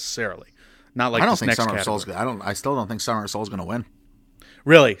up necessarily. Not like I don't this think next Summer category. of Soul's I still don't think Summer of Soul's going to win.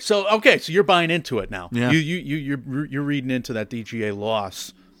 Really? So okay, so you're buying into it now. Yeah. You're reading into that DGA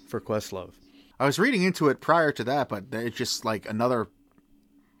loss for Questlove. I was reading into it prior to that, but it's just like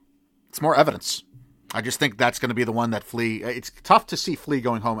it's more evidence. I just think that's going to be the one that Flea. It's tough to see Flea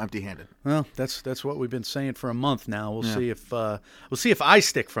going home empty-handed. Well, that's what we've been saying for a month now. We'll see if I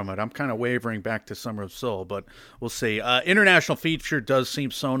stick from it. I'm kind of wavering back to Summer of Soul, but we'll see. International feature does seem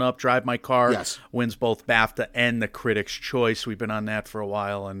sewn up. Drive My Car wins both BAFTA and the Critics' Choice. We've been on that for a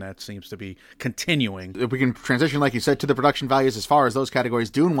while, and that seems to be continuing. If we can transition, like you said, to the production values as far as those categories,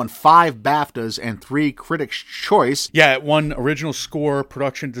 Dune won 5 BAFTAs and 3 Critics' Choice. Yeah, it won original score,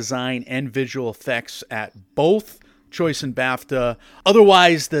 production design, and visual effects at both Choice and BAFTA.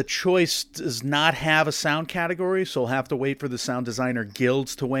 Otherwise, the Choice does not have a sound category, so we'll have to wait for the sound designer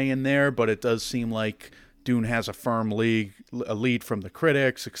guilds to weigh in there, but it does seem like Dune has a firm lead from the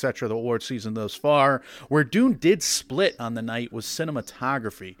critics, etc., the award season thus far. Where Dune did split on the night was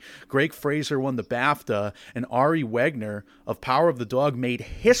cinematography. Greg Fraser won the BAFTA, and Ari Wegner of Power of the Dog made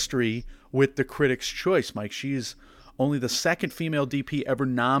history with the Critics' Choice. Mike, she's only the second female DP ever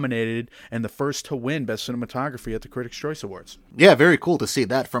nominated and the first to win Best Cinematography at the Critics' Choice Awards. Yeah, very cool to see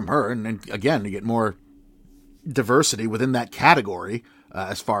that from her. And again, to get more diversity within that category.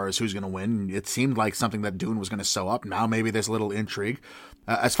 as far as who's going to win. It seemed like something that Dune was going to sew up. Now maybe there's a little intrigue.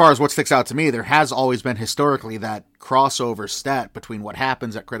 As far as what sticks out to me, there has always been historically that crossover stat between what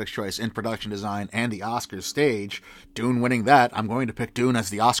happens at Critics' Choice in production design and the Oscars stage. Dune winning that, I'm going to pick Dune as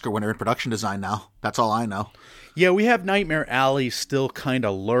the Oscar winner in production design now. That's all I know. Yeah, we have Nightmare Alley still kind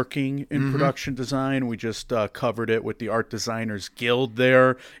of lurking in production design. We just covered it with the Art Designers Guild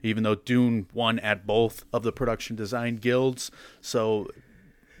there, even though Dune won at both of the production design guilds. So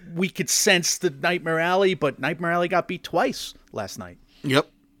we could sense the Nightmare Alley, but Nightmare Alley got beat twice last night.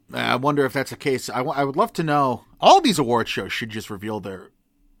 Yep. I wonder if that's the case. I would love to know. All these award shows should just reveal their...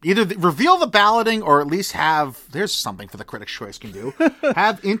 Either reveal the balloting or at least have... There's something for the Critics' Choice can do.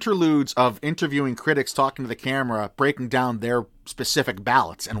 Have interludes of interviewing critics talking to the camera, breaking down their specific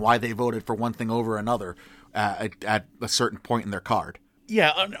ballots and why they voted for one thing over another at a certain point in their card.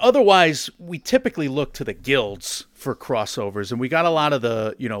 Yeah, otherwise, we typically look to the guilds for crossovers, and we got a lot of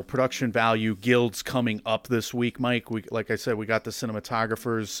the, production value guilds coming up this week, Mike. Like I said, we got the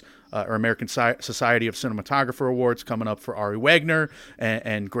cinematographers, or American Society of Cinematographer Awards coming up for Ari Wegner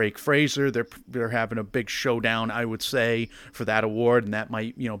and Greg Fraser. They're having a big showdown, I would say, for that award, and that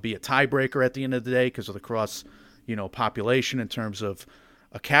might, be a tiebreaker at the end of the day because of the cross, population in terms of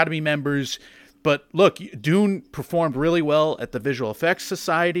Academy members. But look, Dune performed really well at the Visual Effects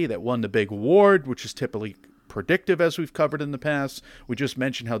Society that won the big award, which is typically predictive, as we've covered in the past. We just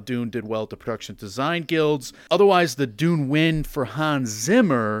mentioned how Dune did well at the Production Design Guilds. Otherwise, the Dune win for Hans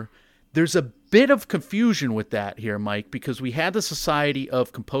Zimmer, there's a bit of confusion with that here, Mike, because we had the Society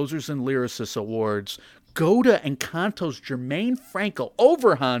of Composers and Lyricists Awards go to Encanto's Jermaine Frankel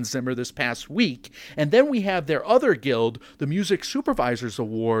over Hans Zimmer this past week. And then we have their other guild, the Music Supervisors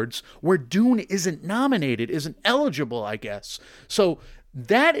Awards, where Dune isn't nominated, isn't eligible, I guess. So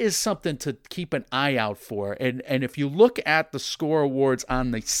that is something to keep an eye out for. And if you look at the score awards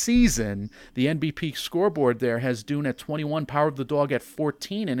on the season, the NBP scoreboard there has Dune at 21, Power of the Dog at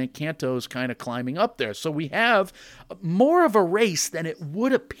 14, and Encanto is kind of climbing up there. So we have more of a race than it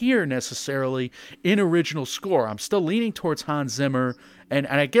would appear necessarily in original score. I'm still leaning towards Hans Zimmer, and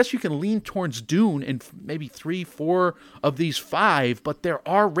I guess you can lean towards Dune in maybe 3-4 of these 5, but there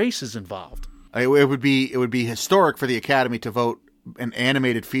are races involved. It would be historic for the Academy to vote an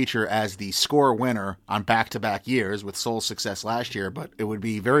animated feature as the score winner on back-to-back years with Soul's success last year, but it would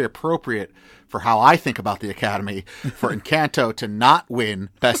be very appropriate for how I think about the Academy for Encanto to not win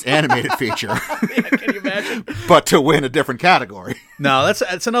Best Animated Feature. Yeah, can you imagine? But to win a different category. No,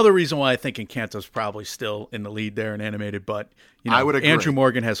 that's another reason why I think Encanto's probably still in the lead there in animated, but I would agree. Andrew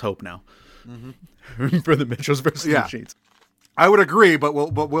Morgan has hope now for the Mitchells versus the Machines. I would agree, but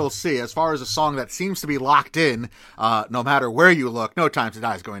we'll see. As far as a song that seems to be locked in, no matter where you look, No Time to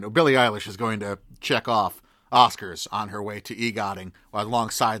Die is going to. Billie Eilish is going to check off Oscars on her way to EGOTing,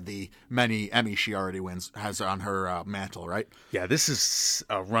 alongside the many Emmys she already has on her mantle, right? Yeah, this is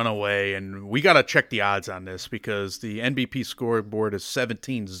a runaway, and we got to check the odds on this because the NBP scoreboard is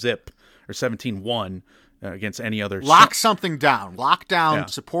 17-zip or 17-1. Against any other... Lock something down. Lock down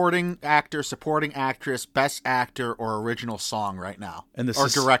supporting actor, supporting actress, best actor, or original song right now. And this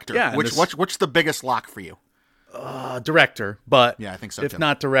is director. Yeah, what's the biggest lock for you? Director, but yeah, I think so, if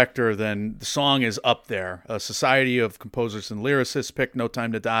not director, then the song is up there. Society of Composers and Lyricists picked No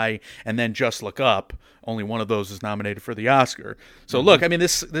Time to Die, and then Just Look Up. Only one of those is nominated for the Oscar. So look, I mean,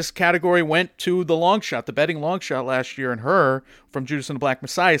 this category went to the long shot, the betting long shot last year, and Her from Judas and the Black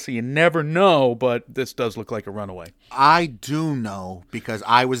Messiah. So you never know, but this does look like a runaway. I do know because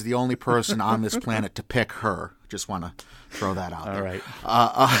I was the only person on this planet to pick Her. Just want to throw that out there. All right.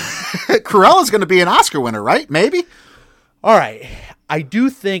 Cruella's going to be an Oscar winner, right? Maybe? All right. I do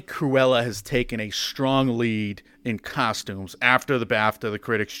think Cruella has taken a strong lead in costumes after the BAFTA, the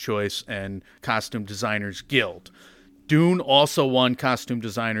Critics' Choice, and Costume Designers Guild. Dune also won Costume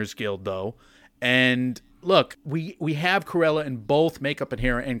Designers Guild, though. And look, we have Cruella in both makeup and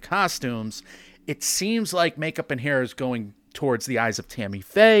hair and costumes. It seems like makeup and hair is going towards The Eyes of Tammy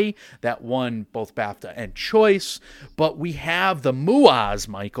Faye, that won both BAFTA and Choice. But we have the Muaz,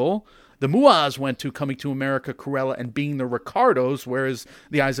 Michael. The Muaz went to Coming to America, Cruella, and Being the Ricardos, whereas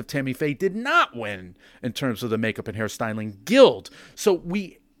The Eyes of Tammy Faye did not win in terms of the Makeup and Hairstyling Guild. So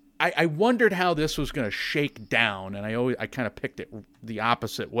I wondered how this was going to shake down, and I kind of picked it the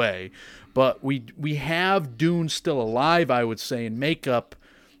opposite way. But we have Dune still alive, I would say, in makeup.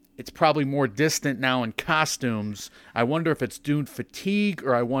 It's probably more distant now in costumes. I wonder if it's Dune fatigue,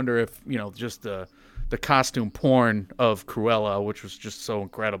 or I wonder if, just the costume porn of Cruella, which was just so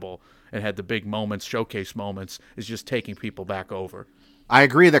incredible and had the big moments, showcase moments, is just taking people back over. I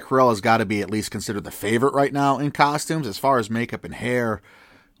agree that Cruella's got to be at least considered the favorite right now in costumes. As far as makeup and hair,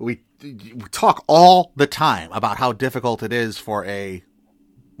 we talk all the time about how difficult it is for a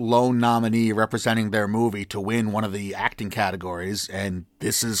lone nominee representing their movie to win one of the acting categories, and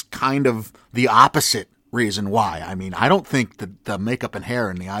this is kind of the opposite reason why. I mean, I don't think that the makeup and hair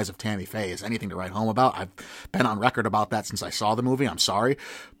in The Eyes of Tammy Faye is anything to write home about. I've been on record about that since I saw the movie. I'm sorry.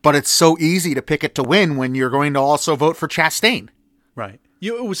 But it's so easy to pick it to win when you're going to also vote for Chastain. Right.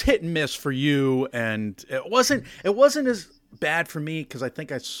 It was hit and miss for you, and it wasn't as bad for me because I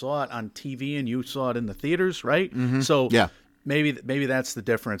think I saw it on TV and you saw it in the theaters, right? Mm-hmm. So yeah. Maybe that's the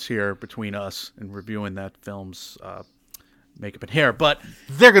difference here between us and reviewing that film's makeup and hair. But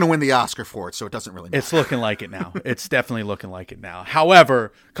they're going to win the Oscar for it, so it doesn't really matter. It's looking like it now. It's definitely looking like it now.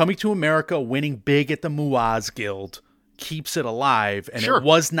 However, Coming to America winning big at the Muaz Guild keeps it alive, and sure. it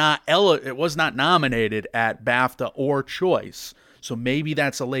was not nominated at BAFTA or Choice. So maybe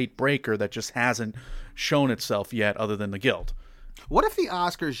that's a late breaker that just hasn't shown itself yet, other than the Guild. What if the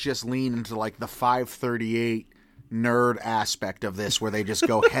Oscars just lean into like the 538 nerd aspect of this, where they just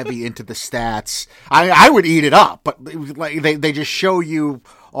go heavy into the stats? I would eat it up, but like they just show you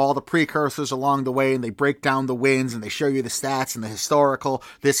all the precursors along the way, and they break down the wins, and they show you the stats and the historical.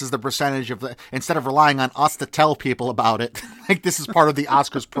 This is the percentage of the, instead of relying on us to tell people about it. Like, this is part of the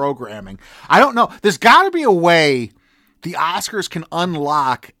Oscars programming. I don't know. There's got to be a way the Oscars can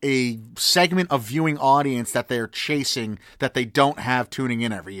unlock a segment of viewing audience that they're chasing that they don't have tuning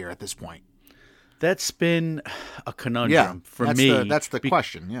in every year at this point. That's been a conundrum for me. That's the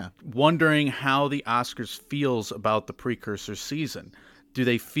question, yeah. Wondering how the Oscars feels about the precursor season. Do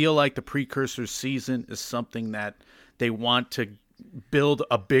they feel like the precursor season is something that they want to build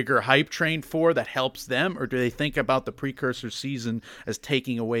a bigger hype train for that helps them, or do they think about the precursor season as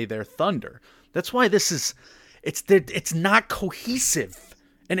taking away their thunder? That's why this is it's not cohesive.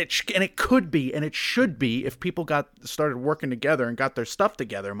 And it could be, and it should be, if people started working together and got their stuff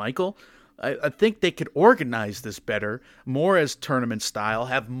together, Michael. I think they could organize this better, more as tournament style,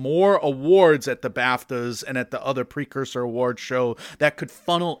 have more awards at the BAFTAs and at the other precursor award show that could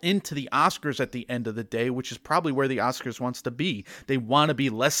funnel into the Oscars at the end of the day, which is probably where the Oscars wants to be. They want to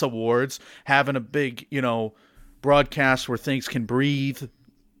be less awards, having a big, broadcast where things can breathe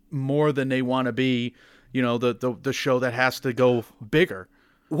more than they want to be, the show that has to go bigger.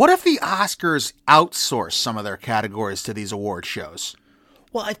 What if the Oscars outsource some of their categories to these award shows?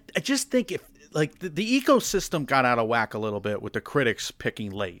 Well, I just think if the ecosystem got out of whack a little bit with the critics picking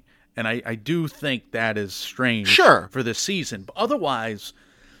late, and I do think that is strange for this season. But otherwise,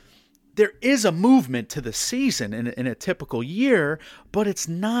 there is a movement to the season in a typical year, but it's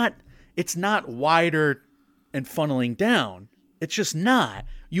not wider and funneling down. It's just not.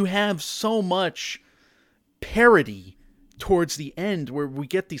 You have so much parity towards the end where we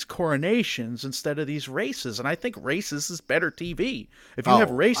get these coronations instead of these races, and I think races is better TV. If you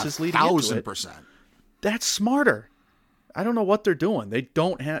have races leading into it, 1,000%. That's smarter. I don't know what they're doing.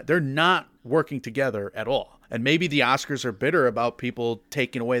 They're not working together at all. And maybe the Oscars are bitter about people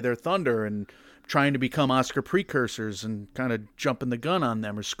taking away their thunder and trying to become Oscar precursors and kind of jumping the gun on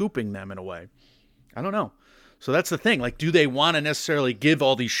them or scooping them in a way. I don't know. So that's the thing. Like, do they want to necessarily give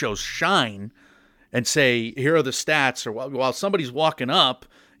all these shows shine and say, here are the stats, or while somebody's walking up,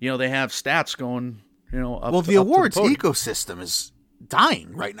 they have stats going, up. Well, the awards ecosystem is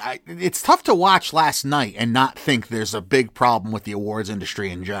dying right now. It's tough to watch last night and not think there's a big problem with the awards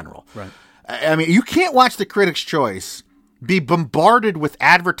industry in general. Right. I mean, you can't watch the Critics' Choice, be bombarded with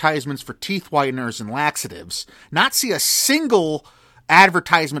advertisements for teeth whiteners and laxatives, not see a single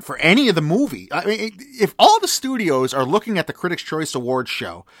advertisement for any of the movie. I mean, if all the studios are looking at the Critics' Choice Awards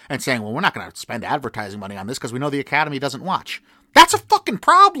show and saying, well, we're not going to spend advertising money on this because we know the Academy doesn't watch, that's a fucking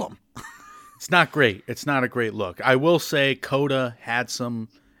problem. It's not great. It's not a great look. I will say Coda had some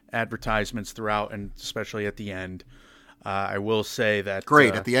advertisements throughout, and especially at the end. I will say that...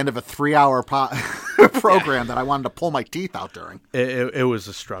 Great, at the end of a 3-hour program that I wanted to pull my teeth out during. It was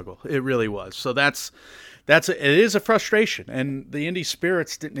a struggle. It really was. So it is a frustration, and the Indie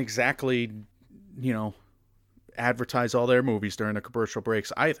Spirits didn't exactly, advertise all their movies during the commercial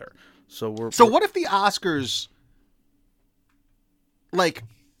breaks either. So what if the Oscars,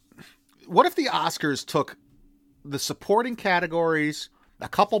 took the supporting categories, a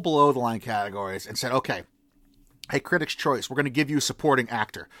couple below the line categories, and said, okay, hey, Critics' Choice, we're going to give you a supporting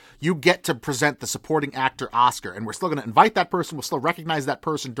actor. You get to present the supporting actor Oscar, and we're still going to invite that person. We'll still recognize that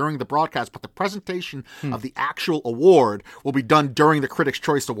person during the broadcast, but the presentation of the actual award will be done during the Critics'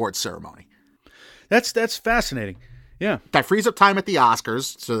 Choice Awards ceremony. That's fascinating. Yeah. That frees up time at the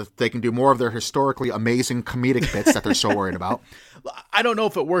Oscars so that they can do more of their historically amazing comedic bits that they're so worried about. I don't know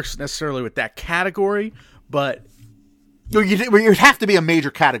if it works necessarily with that category, but you'd have to be a major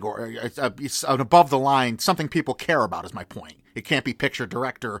category. It's an above the line, something people care about is my point. It can't be picture,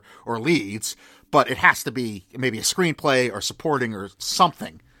 director, or leads, but it has to be maybe a screenplay or supporting or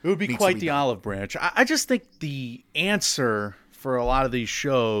something. It would be quite the olive branch. I just think the answer for a lot of these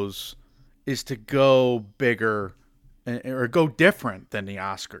shows is to go bigger or go different than the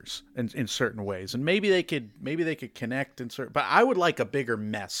Oscars in certain ways. And maybe they could connect in certain, but I would like a bigger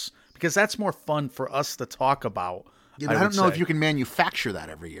mess because that's more fun for us to talk about. I don't know if you can manufacture that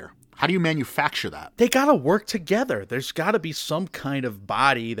every year. How do you manufacture that? They got to work together. There's got to be some kind of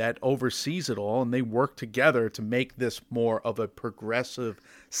body that oversees it all, and they work together to make this more of a progressive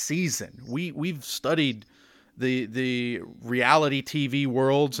season. We've studied the reality TV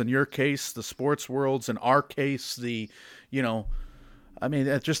worlds, in your case, the sports worlds, in our case,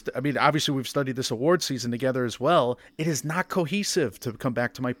 obviously we've studied this award season together as well. It is not cohesive, to come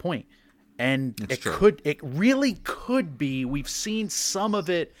back to my point. And it really could be. We've seen some of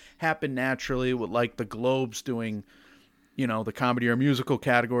it happen naturally with like the Globes doing, the comedy or musical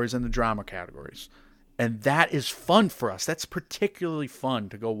categories and the drama categories. And that is fun for us. That's particularly fun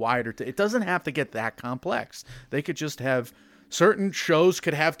to go wider. It doesn't have to get that complex. They could just have certain shows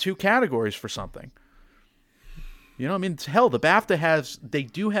could have 2 categories for something. Hell, the BAFTA they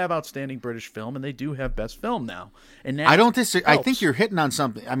do have Outstanding British Film and they do have Best Film now. And I don't disagree. I think you're hitting on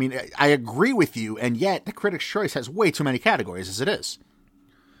something. I mean, I agree with you, and yet the Critics' Choice has way too many categories as it is.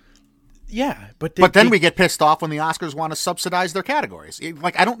 Yeah, but then we get pissed off when the Oscars want to subsidize their categories.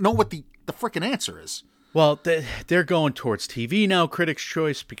 I don't know what the frickin' answer is. Well, they're going towards TV now, Critics'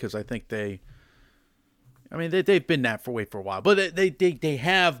 Choice, because I think they've been that for a while, but they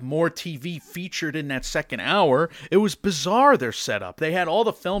have more TV featured in that second hour. It was bizarre, their setup. They had all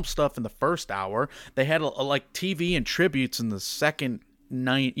the film stuff in the first hour. They had like TV and tributes in the second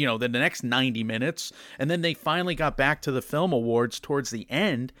the next 90 minutes, and then they finally got back to the film awards towards the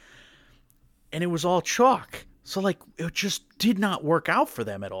end, and it was all chalk. So it just did not work out for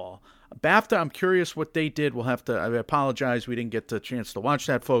them at all. BAFTA, I'm curious what they did. I apologize we didn't get the chance to watch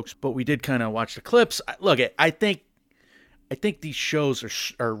that, folks, but we did kind of watch the clips. Look, I think these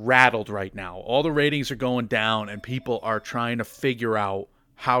shows are rattled right now. All the ratings are going down, and people are trying to figure out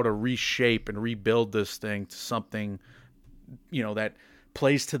how to reshape and rebuild this thing to something, that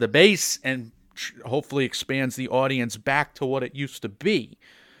plays to the base and hopefully expands the audience back to what it used to be.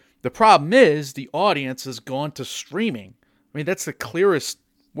 The problem is the audience has gone to streaming. I mean, that's the clearest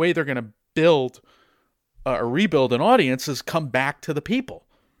way they're going to build or rebuild an audience is come back to the people.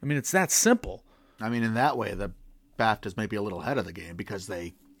 I mean, it's that simple. I mean, in that way, the BAFTAs may be a little ahead of the game because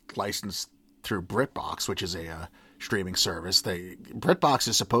they licensed through BritBox, which is a streaming service. BritBox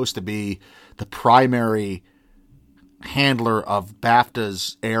is supposed to be the primary handler of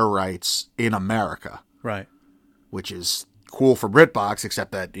BAFTA's air rights in America. Right. Which is cool for BritBox,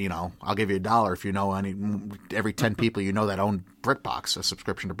 except that, I'll give you $1 if you know every 10 people that own BritBox, a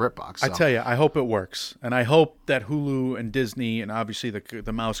subscription to BritBox. So. I tell you, I hope it works. And I hope that Hulu and Disney and obviously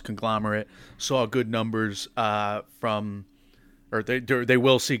the mouse conglomerate saw good numbers they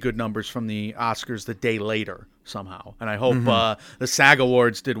will see good numbers from the Oscars the day later somehow. And I hope the SAG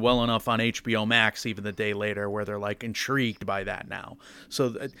Awards did well enough on HBO Max even the day later where they're intrigued by that now.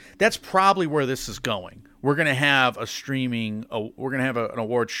 So that's probably where this is going. We're going to have an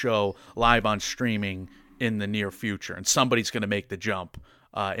award show live on streaming in the near future, and somebody's going to make the jump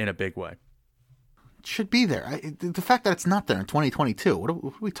in a big way. It should be there. The fact that it's not there in 2022, what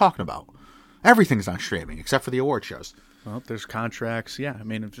are we talking about? Everything's on streaming except for the award shows. Well, there's contracts. Yeah, I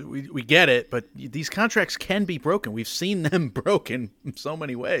mean, we get it, but these contracts can be broken. We've seen them broken in so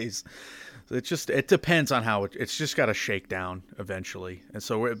many ways. It depends on how it's just got to shake down eventually. And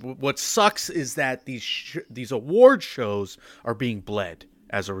so what sucks is that these award shows are being bled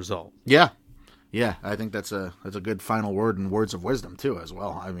as a result. Yeah. Yeah, I think that's a good final word and words of wisdom too as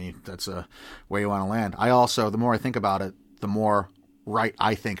well. I mean, that's a where you want to land. I also, the more I think about it, the more right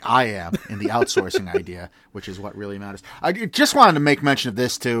I think I am in the outsourcing idea, which is what really matters. I just wanted to make mention of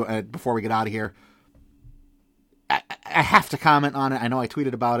this too before we get out of here. I have to comment on it. I know I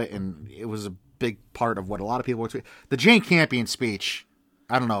tweeted about it, and it was a big part of what a lot of people were tweeting. The Jane Campion speech,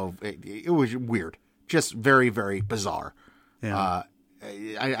 I don't know, it was weird. Just very, very bizarre. Yeah.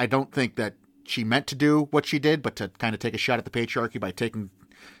 I don't think that she meant to do what she did, but to kind of take a shot at the patriarchy by taking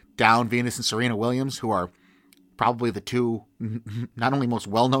down Venus and Serena Williams, who are probably the two not only most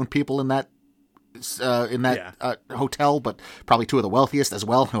well-known people in that in that hotel, but probably two of the wealthiest as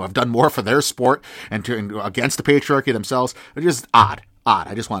well, who have done more for their sport and against the patriarchy themselves. It's just odd.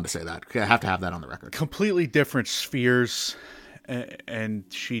 I just wanted to say that. I have to have that on the record. Completely different spheres, and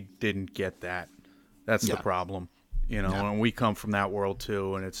she didn't get that. That's the problem. And we come from that world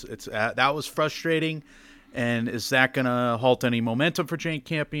too, and it's that was frustrating. And is that going to halt any momentum for Jane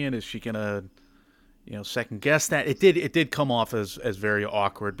Campion? Is she going to, second guess that? It did come off as very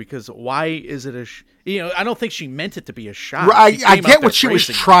awkward, because why is it I don't think she meant it to be a shot. I get what she was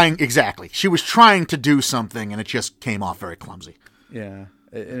trying. Exactly. She was trying to do something, and it just came off very clumsy. Yeah.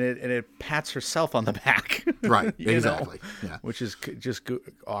 And it pats herself on the back. Right, exactly. Yeah. Which is just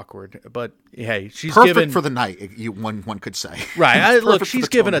awkward. But, hey, she's perfect given... for the night, one could say. Right. Look, she's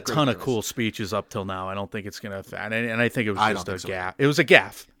given a ton of cool speeches up till now. I don't think it's going to affect... And I think it was just a gaffe. It was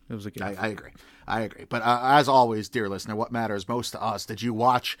a gaffe. I agree. But as always, dear listener, what matters most to us, did you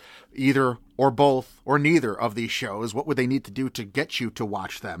watch either or both or neither of these shows? What would they need to do to get you to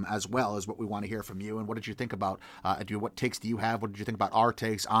watch them, as well as what we want to hear from you? And what did you think about, what takes do you have? What did you think about our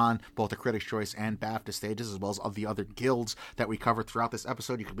takes on both the Critics' Choice and BAFTA stages, as well as of the other guilds that we covered throughout this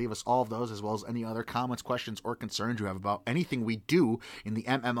episode? You can leave us all of those, as well as any other comments, questions, or concerns you have about anything we do in the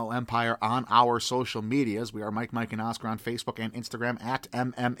MMO Empire on our social medias. We are Mike, and Oscar on Facebook and Instagram, at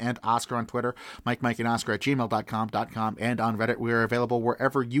MM and Oscar on Twitter, Mike and Oscar at gmail.com, and on Reddit. We are available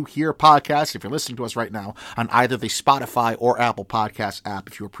wherever you hear podcasts. If you're listening to us right now on either the Spotify or Apple Podcast app,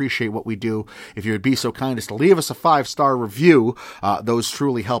 if you appreciate what we do, if you would be so kind as to leave us a 5-star review, those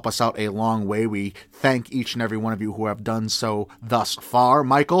truly help us out a long way. We thank each and every one of you who have done so thus far.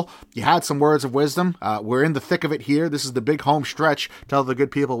 Michael, you had some words of wisdom. We're in the thick of it here. This is the big home stretch. Tell the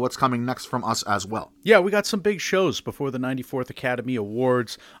good people what's coming next from us as well. Yeah, we got some big shows before the 94th Academy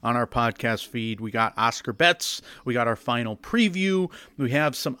Awards on our podcast feed. We got Oscar bets. We got our final preview. We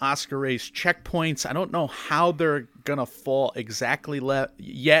have some Oscar race checkpoints. I don't know how they're going to fall exactly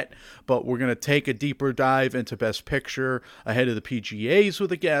yet, but we're going to take a deeper dive into Best Picture ahead of the PGAs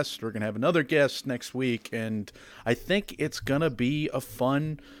with a guest. We're going to have another guest next week, and I think it's going to be a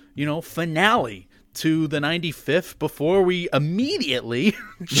fun, finale to the 95th before we immediately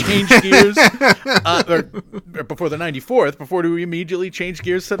change gears, or before the 94th, before we immediately change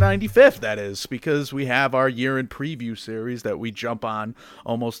gears to the 95th, that is, because we have our year-end preview series that we jump on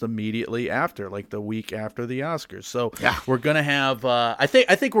almost immediately after, like the week after the Oscars. So we're going to have, I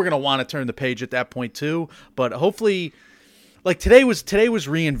think we're going to want to turn the page at that point too, but hopefully... Like today was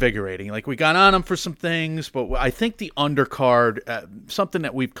reinvigorating. Like we got on them for some things, but I think the undercard, something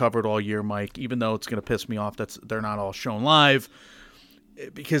that we've covered all year, Mike, even though it's going to piss me off that they're not all shown live,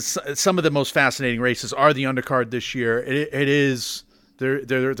 because some of the most fascinating races are the undercard this year. It is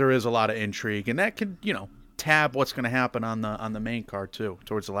there is a lot of intrigue, and that could tab what's going to happen on the main card too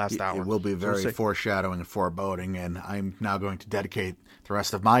towards the last hour. It will be very foreshadowing and foreboding, and I'm now going to dedicate the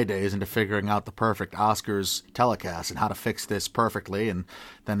rest of my days into figuring out the perfect Oscars telecast and how to fix this perfectly, and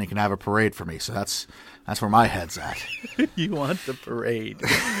then they can have a parade for me. So that's where my head's at. You want the parade.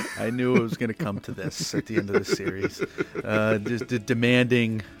 I knew it was going to come to this at the end of the series. Just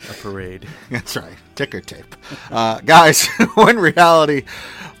demanding a parade. That's right. Ticker tape. Guys, when reality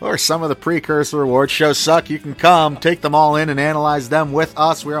or some of the precursor award shows suck, you can come, take them all in, and analyze them with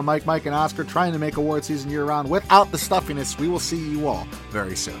us. We are Mike, and Oscar, trying to make award season year-round without the stuffiness. We will see you all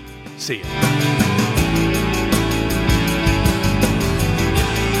very soon. See you.